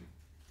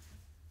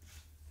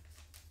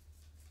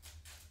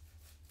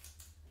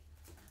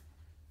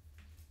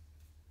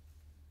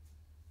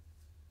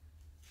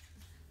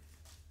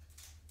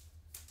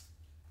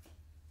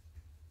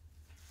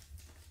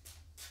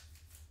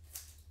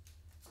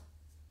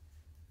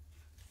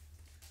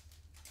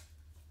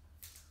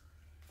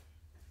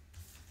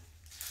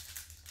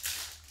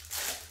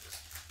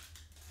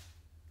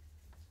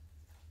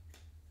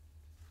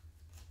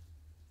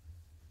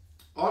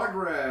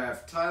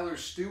 Autograph, Tyler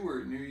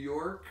Stewart, New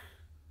York.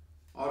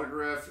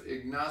 Autograph,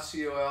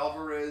 Ignacio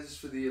Alvarez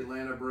for the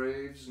Atlanta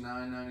Braves.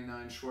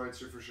 $9.99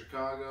 Schweitzer for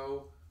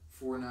Chicago.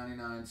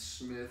 $4.99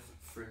 Smith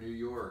for New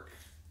York.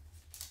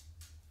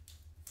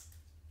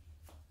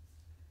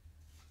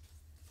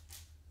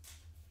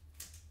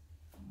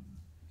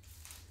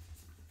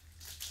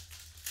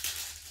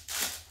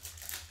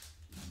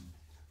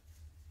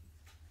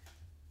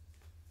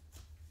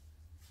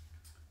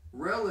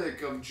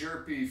 Relic of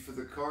Jerpy for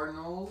the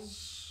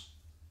Cardinals.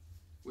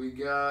 We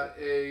got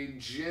a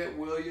Jet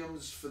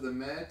Williams for the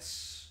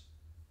Mets.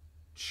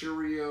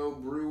 Churio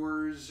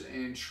Brewers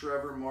and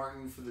Trevor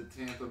Martin for the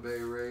Tampa Bay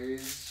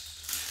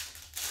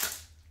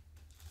Rays.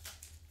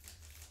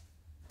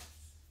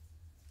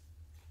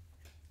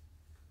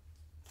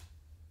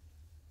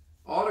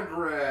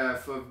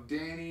 Autograph of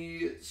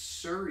Danny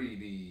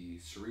Suridi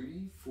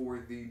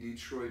for the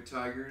Detroit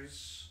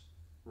Tigers.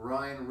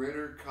 Ryan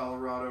Ritter,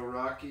 Colorado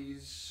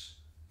Rockies.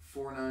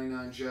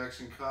 $4.99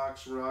 Jackson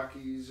Cox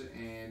Rockies,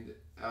 and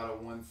out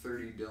of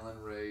 130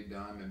 Dylan Ray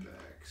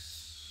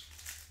Diamondbacks.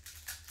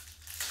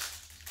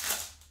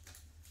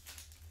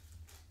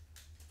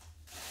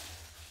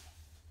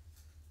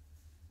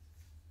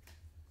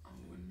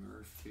 Owen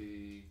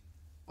Murphy.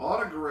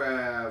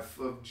 Autograph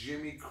of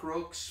Jimmy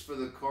Crooks for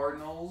the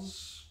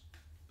Cardinals.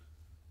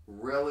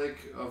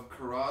 Relic of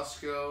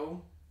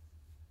Carrasco.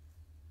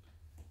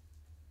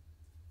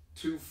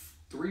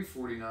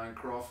 349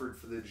 Crawford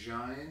for the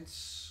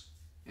Giants.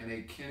 And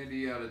a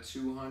Kennedy out of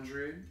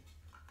 200.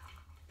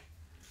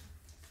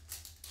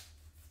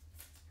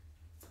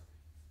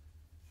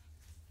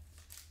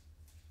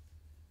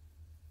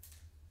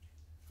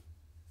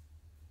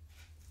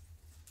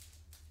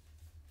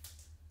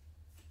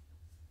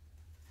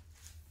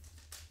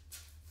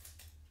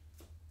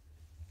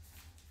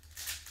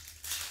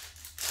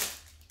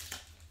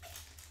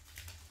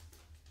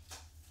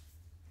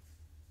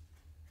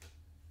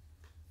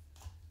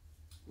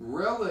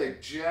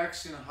 Relic,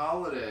 Jackson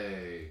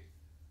Holiday.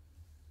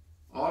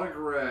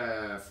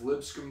 Autograph,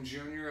 Lipscomb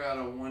Jr. out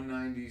of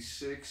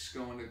 196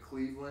 going to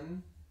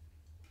Cleveland.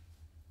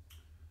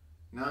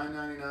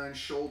 $9.99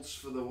 Schultz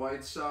for the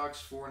White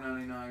Sox.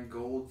 $4.99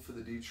 gold for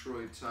the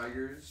Detroit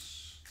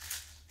Tigers.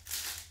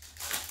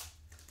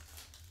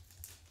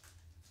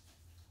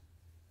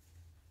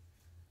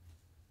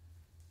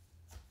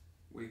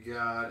 We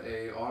got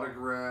a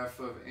autograph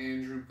of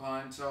Andrew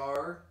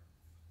Pintar,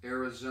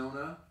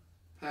 Arizona.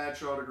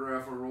 Patch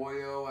autograph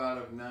Arroyo out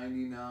of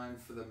 99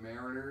 for the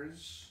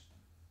Mariners.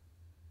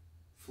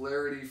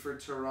 Flaherty for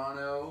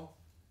Toronto.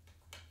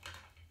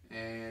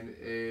 And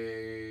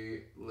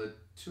a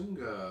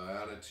Latunga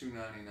out of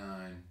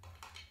 299.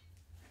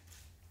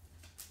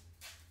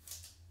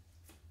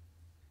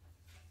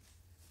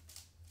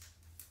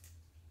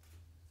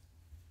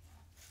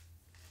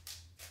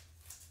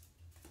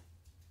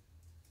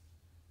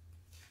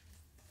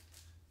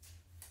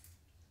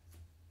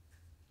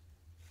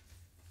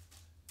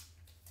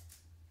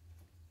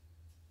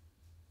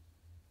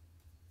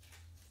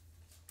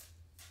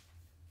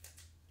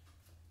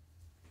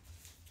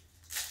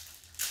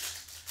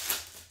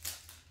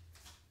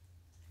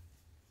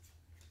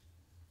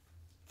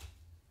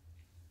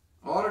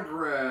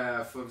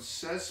 Autograph of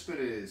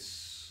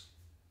Cespedes,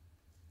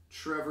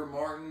 Trevor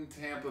Martin,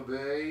 Tampa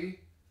Bay,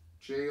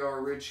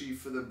 J.R. Ritchie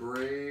for the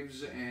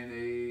Braves, and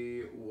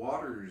a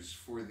Waters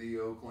for the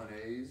Oakland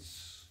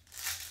A's.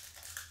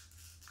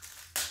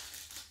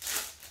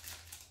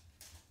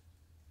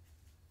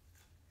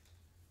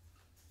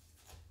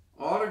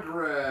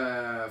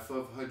 Autograph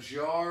of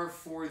Hajar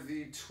for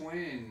the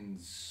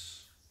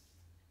Twins,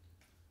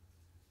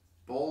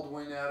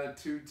 Baldwin out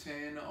of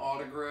 210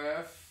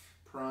 autograph.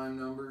 Prime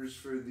numbers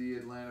for the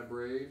Atlanta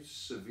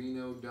Braves,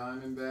 Savino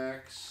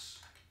Diamondbacks,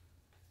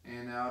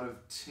 and out of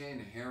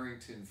 10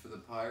 Harrington for the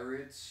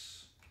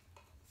Pirates.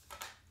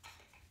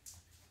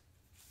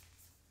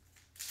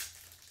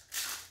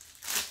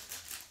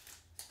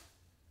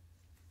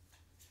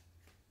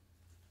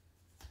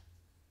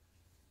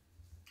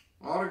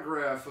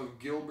 Autograph of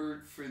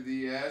Gilbert for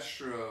the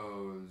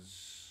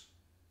Astros,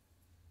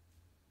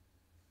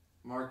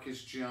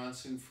 Marcus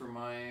Johnson for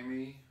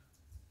Miami.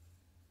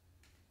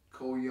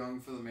 Cole Young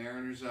for the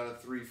Mariners out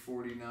of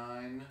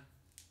 349.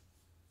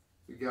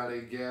 We got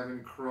a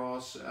Gavin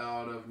Cross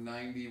out of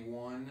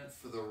 91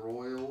 for the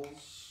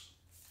Royals.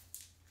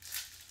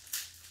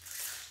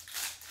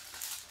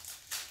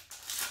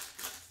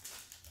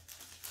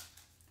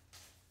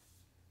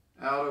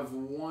 Out of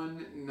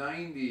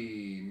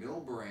 190,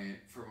 Milbrandt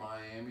for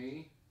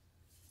Miami.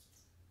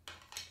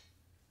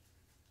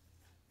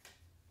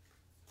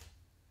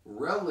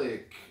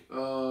 Relic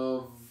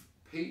of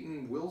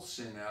Peyton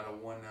Wilson out of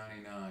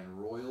 199,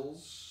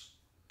 Royals.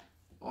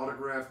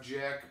 Autograph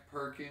Jack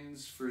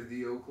Perkins for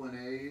the Oakland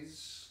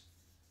A's.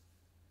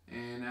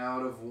 And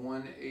out of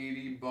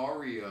 180,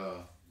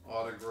 Barria,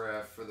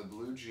 autograph for the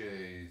Blue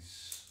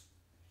Jays.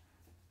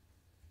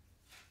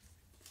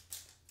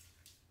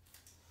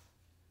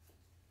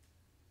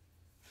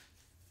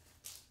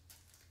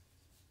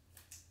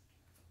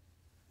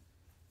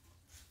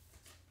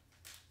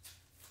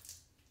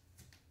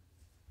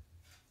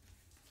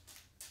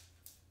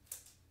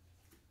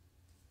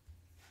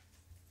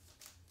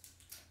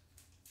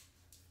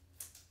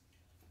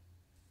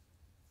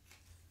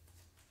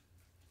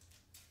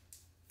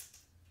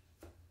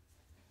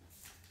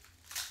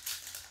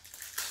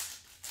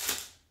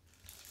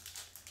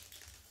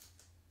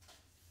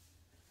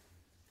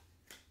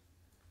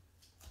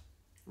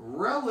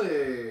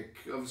 Relic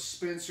of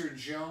Spencer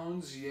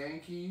Jones,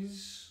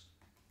 Yankees.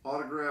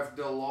 Autograph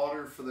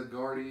DeLauder for the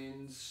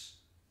Guardians.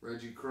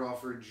 Reggie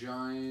Crawford,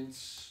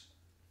 Giants.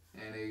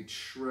 And a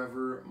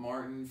Trevor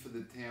Martin for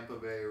the Tampa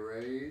Bay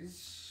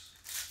Rays.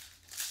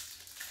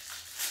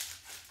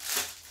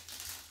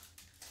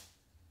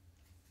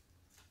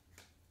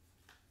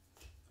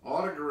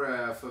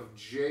 Autograph of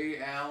Jay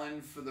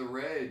Allen for the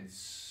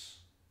Reds.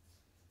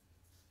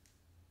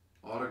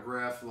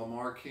 Autograph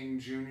Lamar King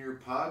Jr.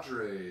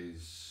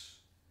 Padres.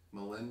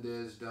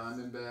 Melendez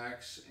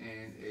Diamondbacks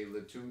and a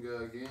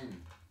Latunga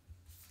again.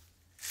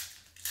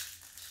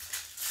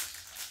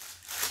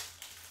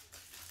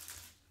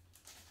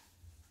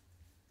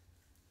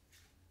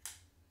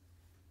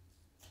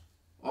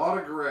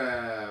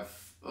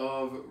 Autograph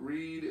of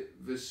Reed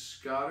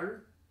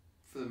Viscotter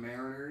for the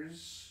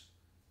Mariners.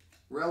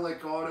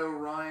 Relic auto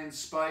Ryan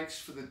Spikes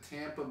for the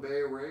Tampa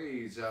Bay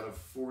Rays out of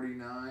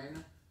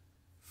 49.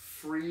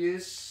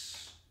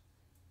 Frias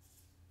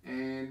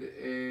and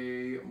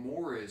a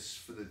Morris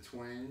for the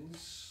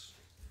Twins.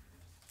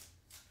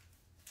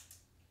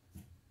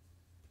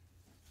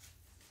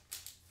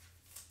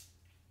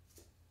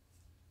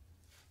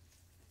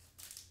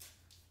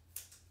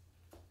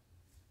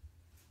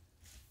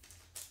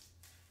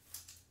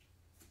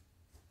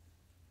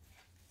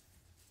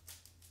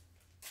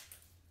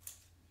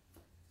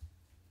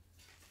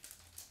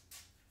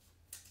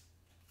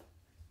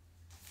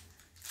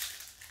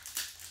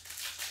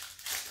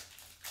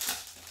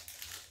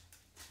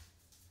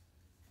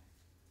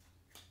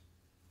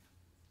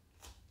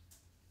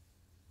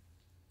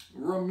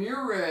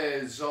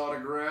 Ramirez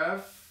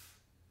autograph.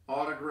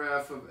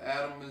 Autograph of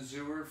Adam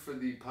Mazur for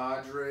the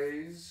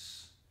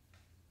Padres.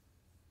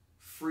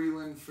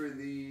 Freeland for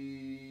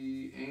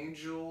the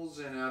Angels.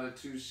 And out of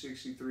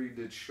 263,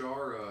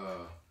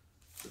 DeChara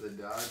for the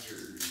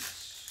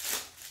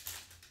Dodgers.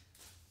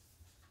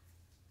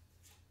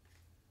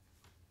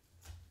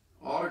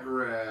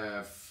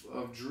 Autograph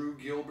of Drew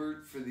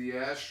Gilbert for the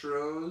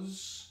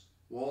Astros.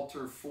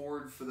 Walter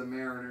Ford for the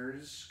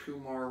Mariners.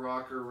 Kumar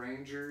Rocker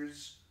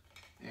Rangers.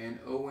 And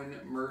Owen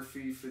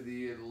Murphy for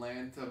the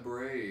Atlanta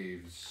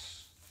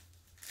Braves.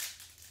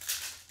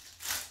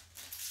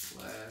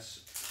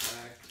 Last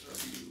pack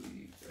of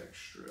Elite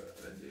Extra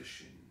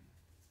Edition.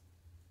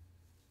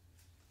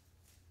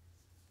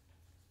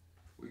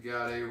 We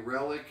got a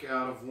Relic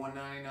out of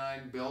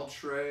 199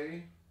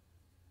 Beltray.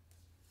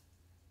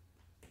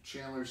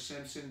 Chandler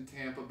Simpson,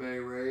 Tampa Bay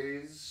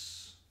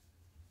Rays.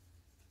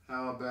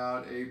 How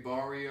about a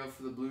Barria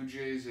for the Blue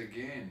Jays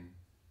again?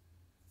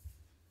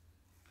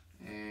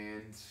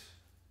 And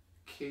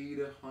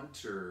Cade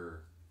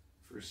Hunter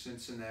for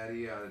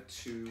Cincinnati out of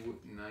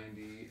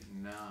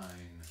 299.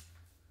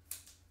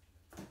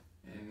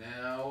 And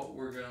now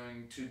we're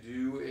going to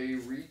do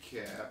a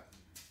recap.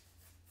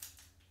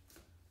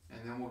 And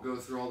then we'll go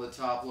through all the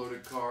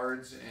top-loaded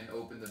cards and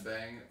open the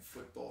Bang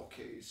football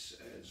case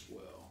as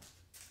well.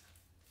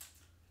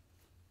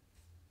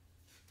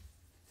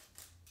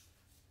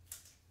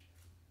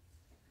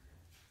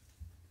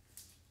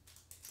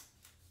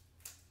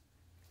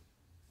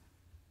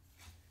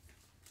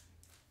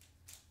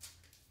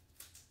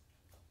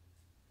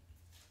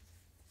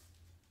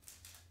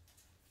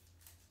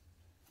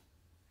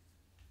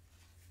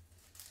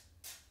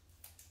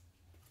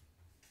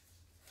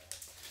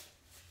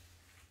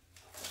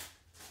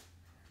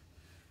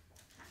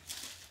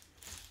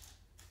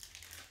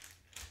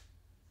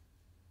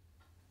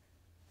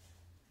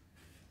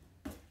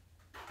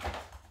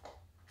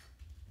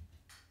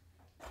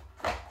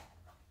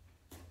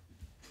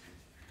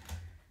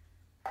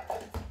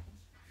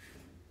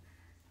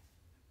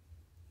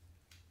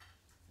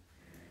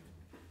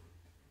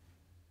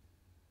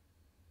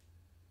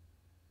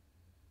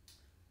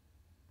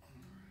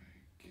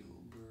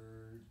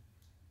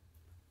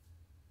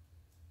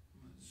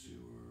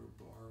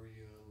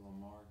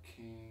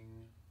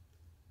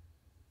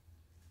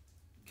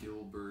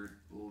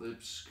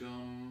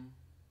 Lipscomb,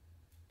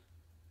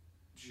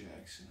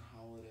 Jackson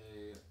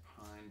Holiday,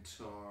 Pine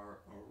Tar,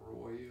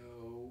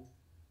 Arroyo,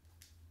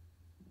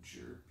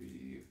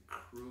 Jerpy,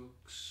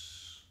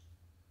 Crooks,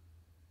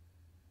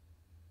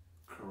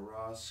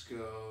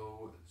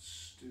 Carrasco,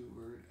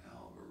 Stewart,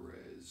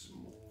 Alvarez,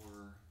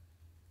 Moore,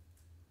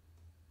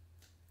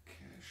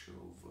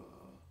 Cashova,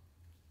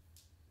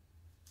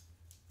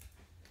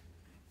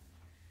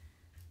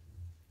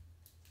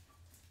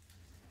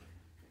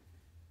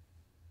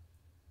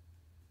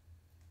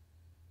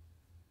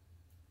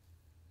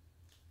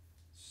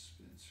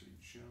 Spencer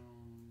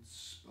Jones,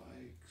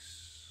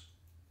 Spikes,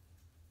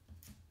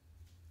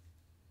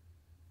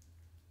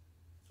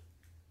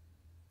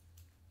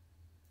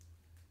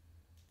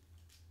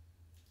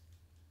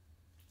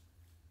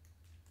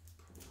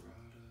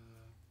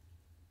 Parada,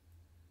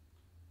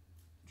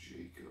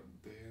 Jacob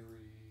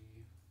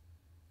Berry,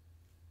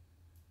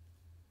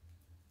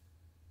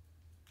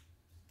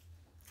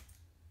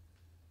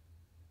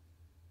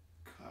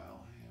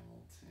 Kyle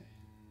Hamilton,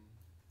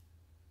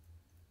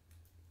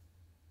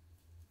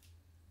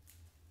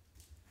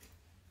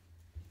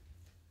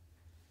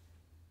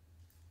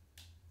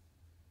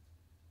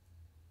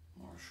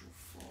 Marshall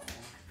Falk,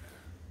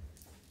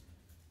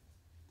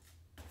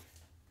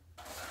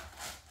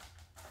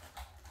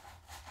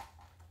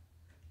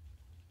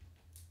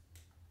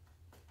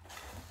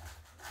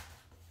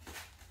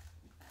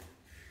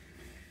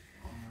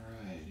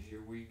 Alright,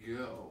 here we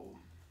go.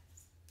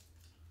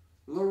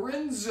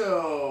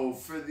 Lorenzo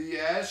for the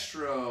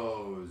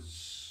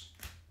Astros.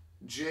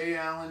 Jay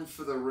Allen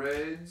for the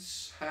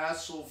Reds.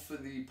 Hassel for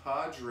the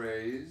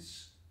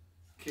Padres.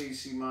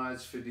 Casey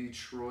Mize for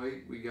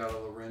Detroit. We got a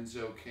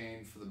Lorenzo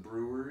Kane for the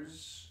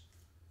Brewers.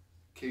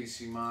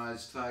 Casey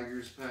Mize,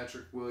 Tigers.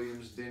 Patrick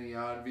Williams, Denny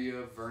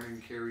Advia,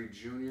 Vernon Carey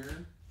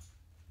Jr.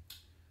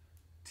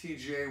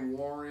 TJ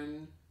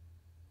Warren,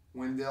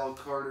 Wendell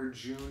Carter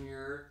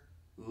Jr.,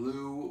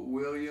 Lou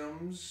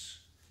Williams,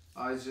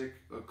 Isaac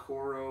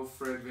Okoro,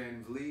 Fred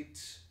Van Vliet.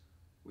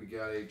 We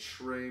got a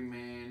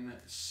Treyman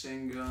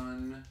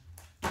Sengun.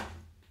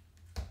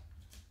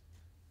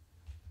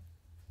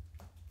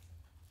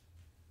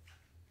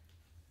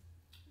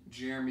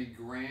 Jeremy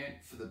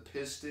Grant for the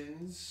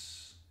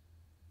Pistons.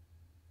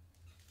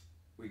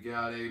 We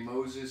got a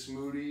Moses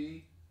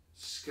Moody,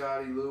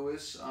 Scotty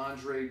Lewis,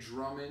 Andre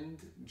Drummond,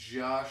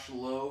 Josh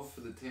Lowe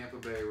for the Tampa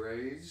Bay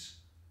Rays.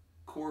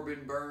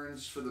 Corbin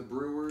Burns for the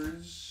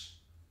Brewers.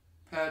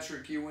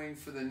 Patrick Ewing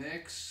for the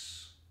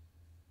Knicks.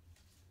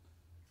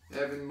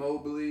 Evan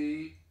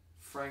Mobley,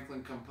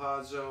 Franklin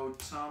Campazzo,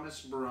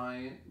 Thomas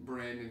Bryant,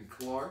 Brandon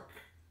Clark,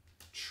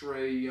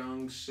 Trey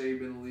Young,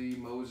 Saban Lee,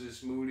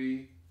 Moses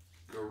Moody,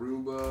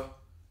 Garuba,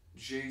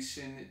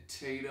 Jason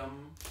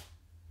Tatum,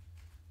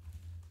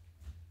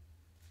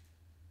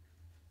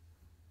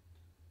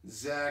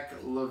 Zach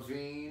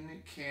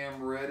Levine,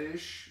 Cam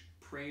Reddish,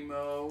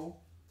 Primo,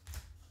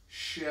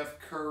 Chef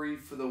Curry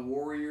for the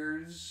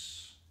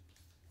Warriors,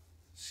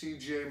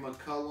 CJ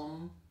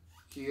McCollum,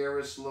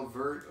 Kieris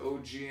LeVert,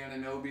 OG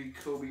Anunoby,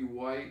 Kobe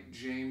White,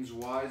 James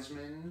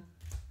Wiseman,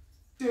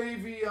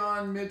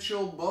 Davion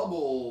Mitchell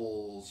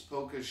Bubbles,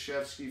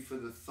 Pokashevsky for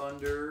the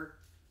Thunder.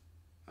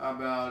 How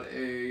about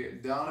a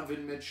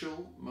Donovan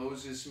Mitchell,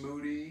 Moses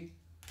Moody,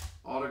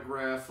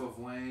 autograph of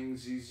Wang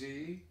ZZ.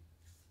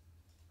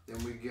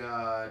 Then we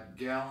got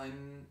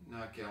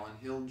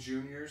Hill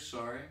Jr.,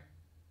 sorry.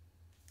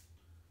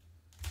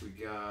 We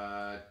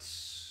got,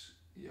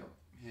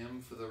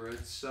 him for the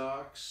Red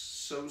Sox.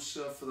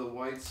 Sosa for the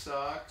White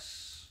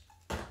Sox.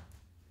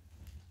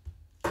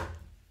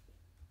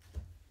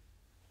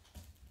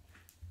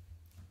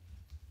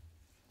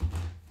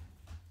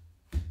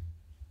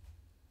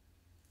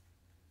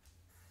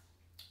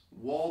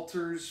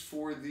 Walters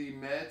for the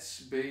Mets,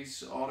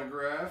 base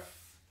autograph.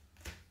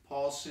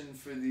 Paulson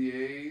for the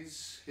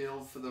A's. Hill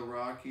for the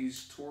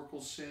Rockies,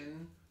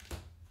 Torkelson.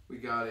 We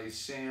got a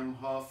Sam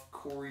Huff,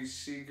 Corey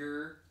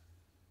Seager.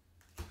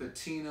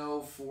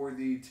 Patino for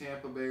the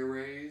Tampa Bay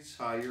Rays.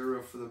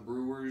 Hyura for the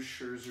Brewers.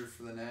 Scherzer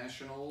for the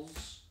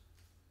Nationals.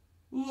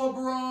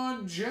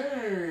 LeBron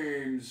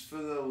James for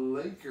the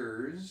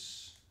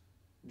Lakers.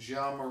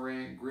 John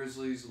Morant,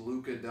 Grizzlies.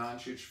 Luka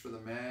Doncic for the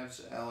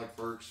Mavs. Alec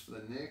Burks for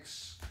the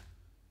Knicks.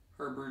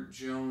 Herbert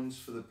Jones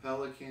for the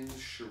Pelicans.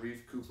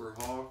 Sharif Cooper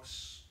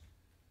Hawks.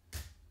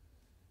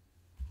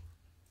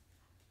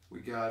 We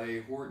got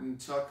a Horton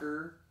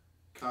Tucker,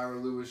 Kyra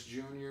Lewis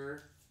Jr.,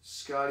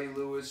 Scotty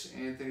Lewis,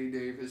 Anthony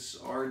Davis,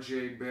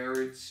 R.J.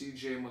 Barrett,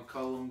 C.J.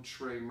 McCollum,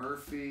 Trey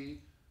Murphy,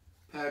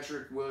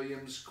 Patrick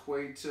Williams,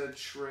 Queta,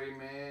 Trey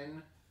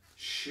Mann,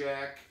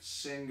 Shaq,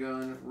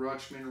 Sengun,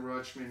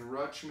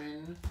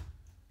 Rutschman,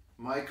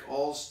 Mike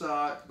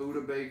Allstott,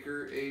 Buda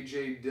Baker,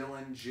 A.J.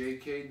 Dillon,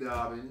 J.K.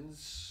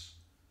 Dobbins,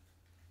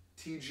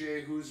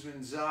 T.J.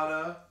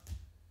 Huzmanzada,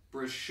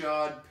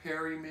 Brashad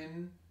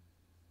Perryman,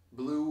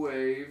 Blue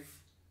Wave,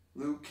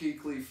 Luke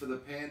Kuechly for the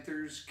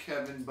Panthers,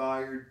 Kevin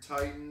Byard,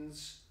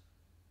 Titans,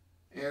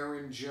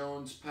 Aaron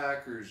Jones,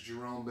 Packers,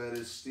 Jerome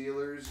Bettis,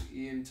 Steelers,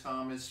 Ian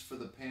Thomas for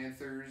the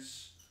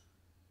Panthers,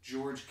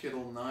 George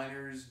Kittle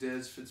Niners,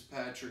 Dez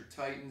Fitzpatrick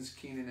Titans,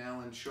 Keenan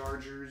Allen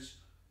Chargers,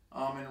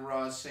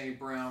 Amon-Ra St.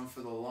 Brown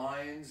for the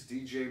Lions,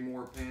 DJ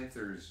Moore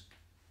Panthers.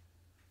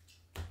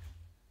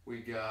 We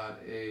got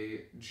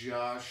a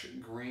Josh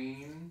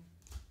Green,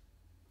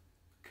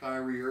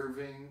 Kyrie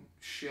Irving,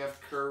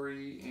 Chef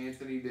Curry,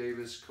 Anthony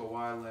Davis,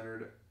 Kawhi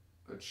Leonard,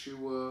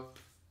 Achua,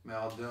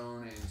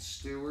 Maldone, and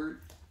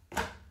Stewart.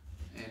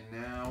 And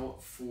now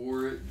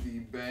for the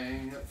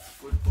Bang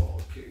football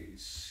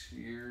case.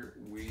 Here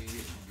we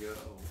go.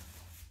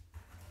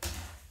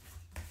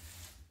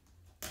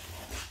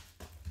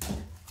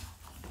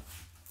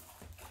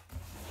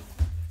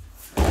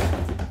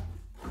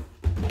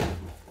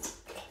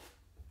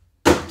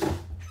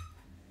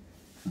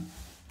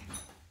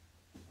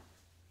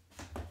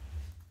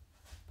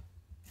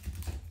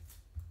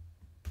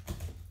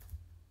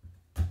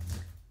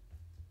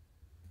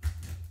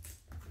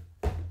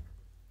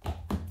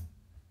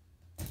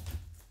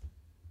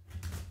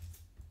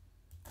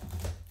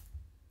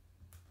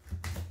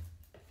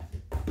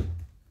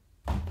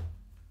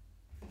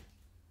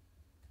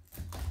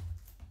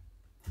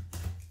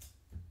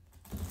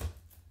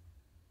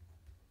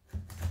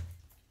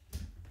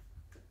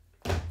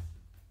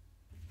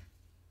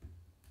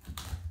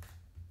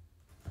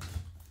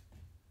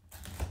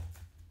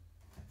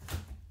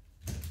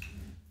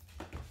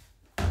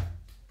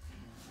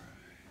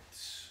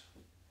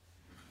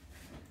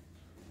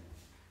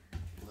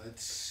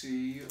 Let's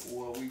see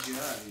what we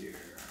got here.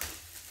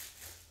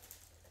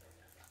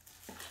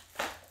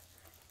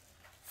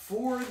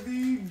 For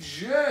the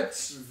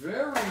Jets,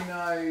 very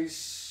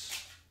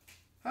nice.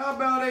 How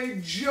about a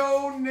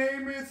Joe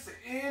Namath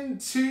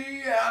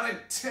NT out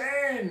of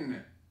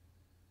 10?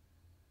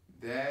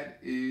 That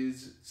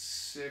is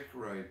sick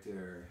right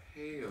there.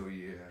 Hell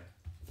yeah.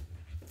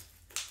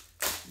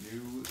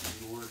 New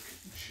York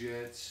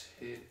Jets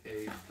hit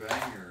a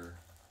banger.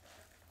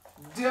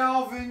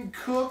 Dalvin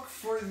Cook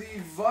for the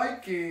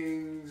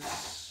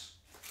Vikings.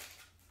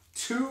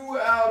 2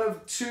 out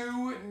of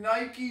 2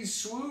 Nike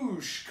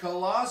swoosh.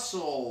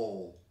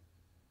 Colossal.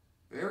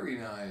 Very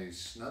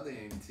nice. Another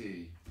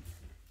NT.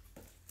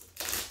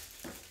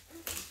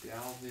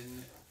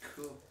 Dalvin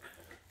Cook.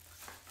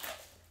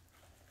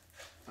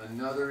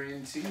 Another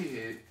NT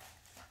hit.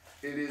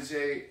 It is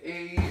a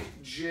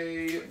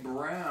A.J.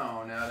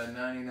 Brown out of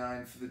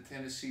 99 for the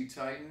Tennessee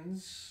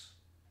Titans.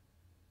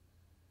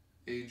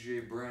 A.J.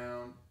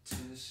 Brown,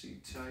 Tennessee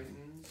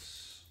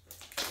Titans.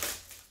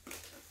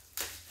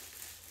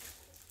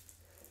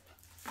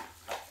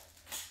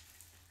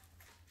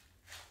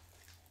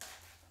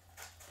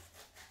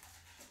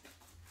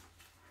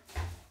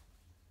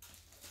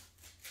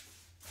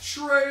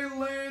 Trey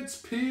Lance,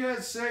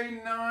 PSA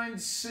 9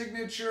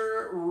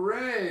 signature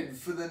red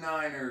for the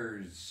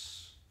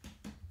Niners.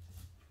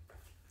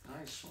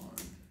 Nice one.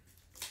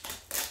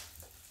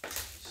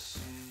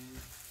 San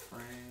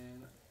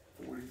Fran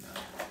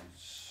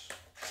 49ers.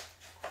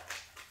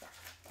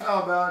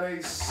 How about a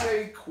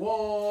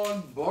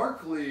Saquon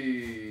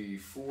Barkley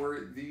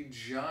for the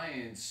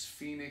Giants?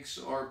 Phoenix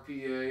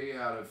RPA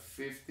out of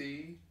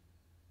 50.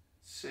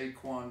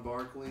 Saquon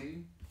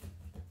Barkley.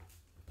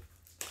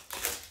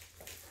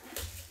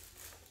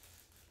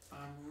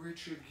 I'm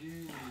rich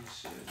again, he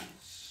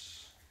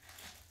says.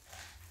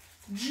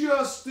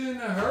 Justin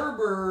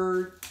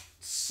Herbert,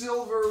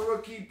 silver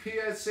rookie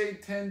PSA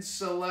 10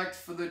 select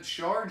for the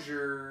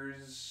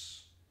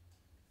Chargers.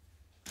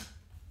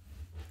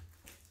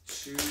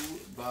 2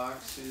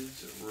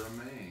 boxes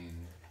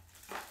remain.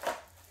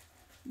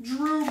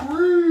 Drew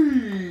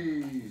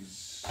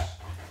Brees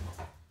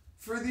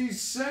for the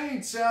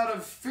Saints out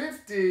of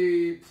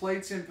 50.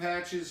 Plates and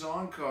patches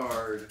on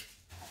card.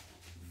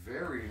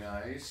 Very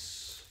nice.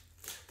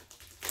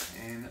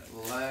 And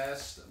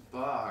last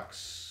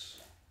box,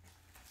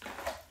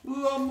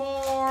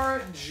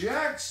 Lamar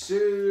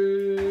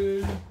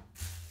Jackson.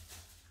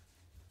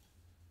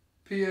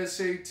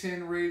 PSA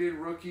 10 rated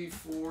rookie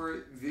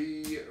for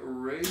the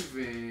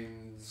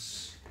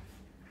Ravens.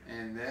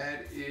 And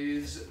that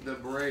is the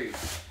break.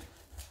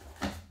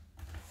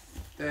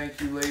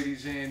 Thank you,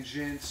 ladies and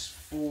gents,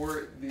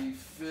 for the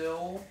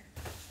fill.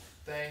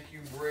 Thank you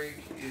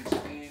break is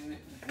in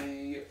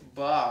the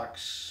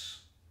box.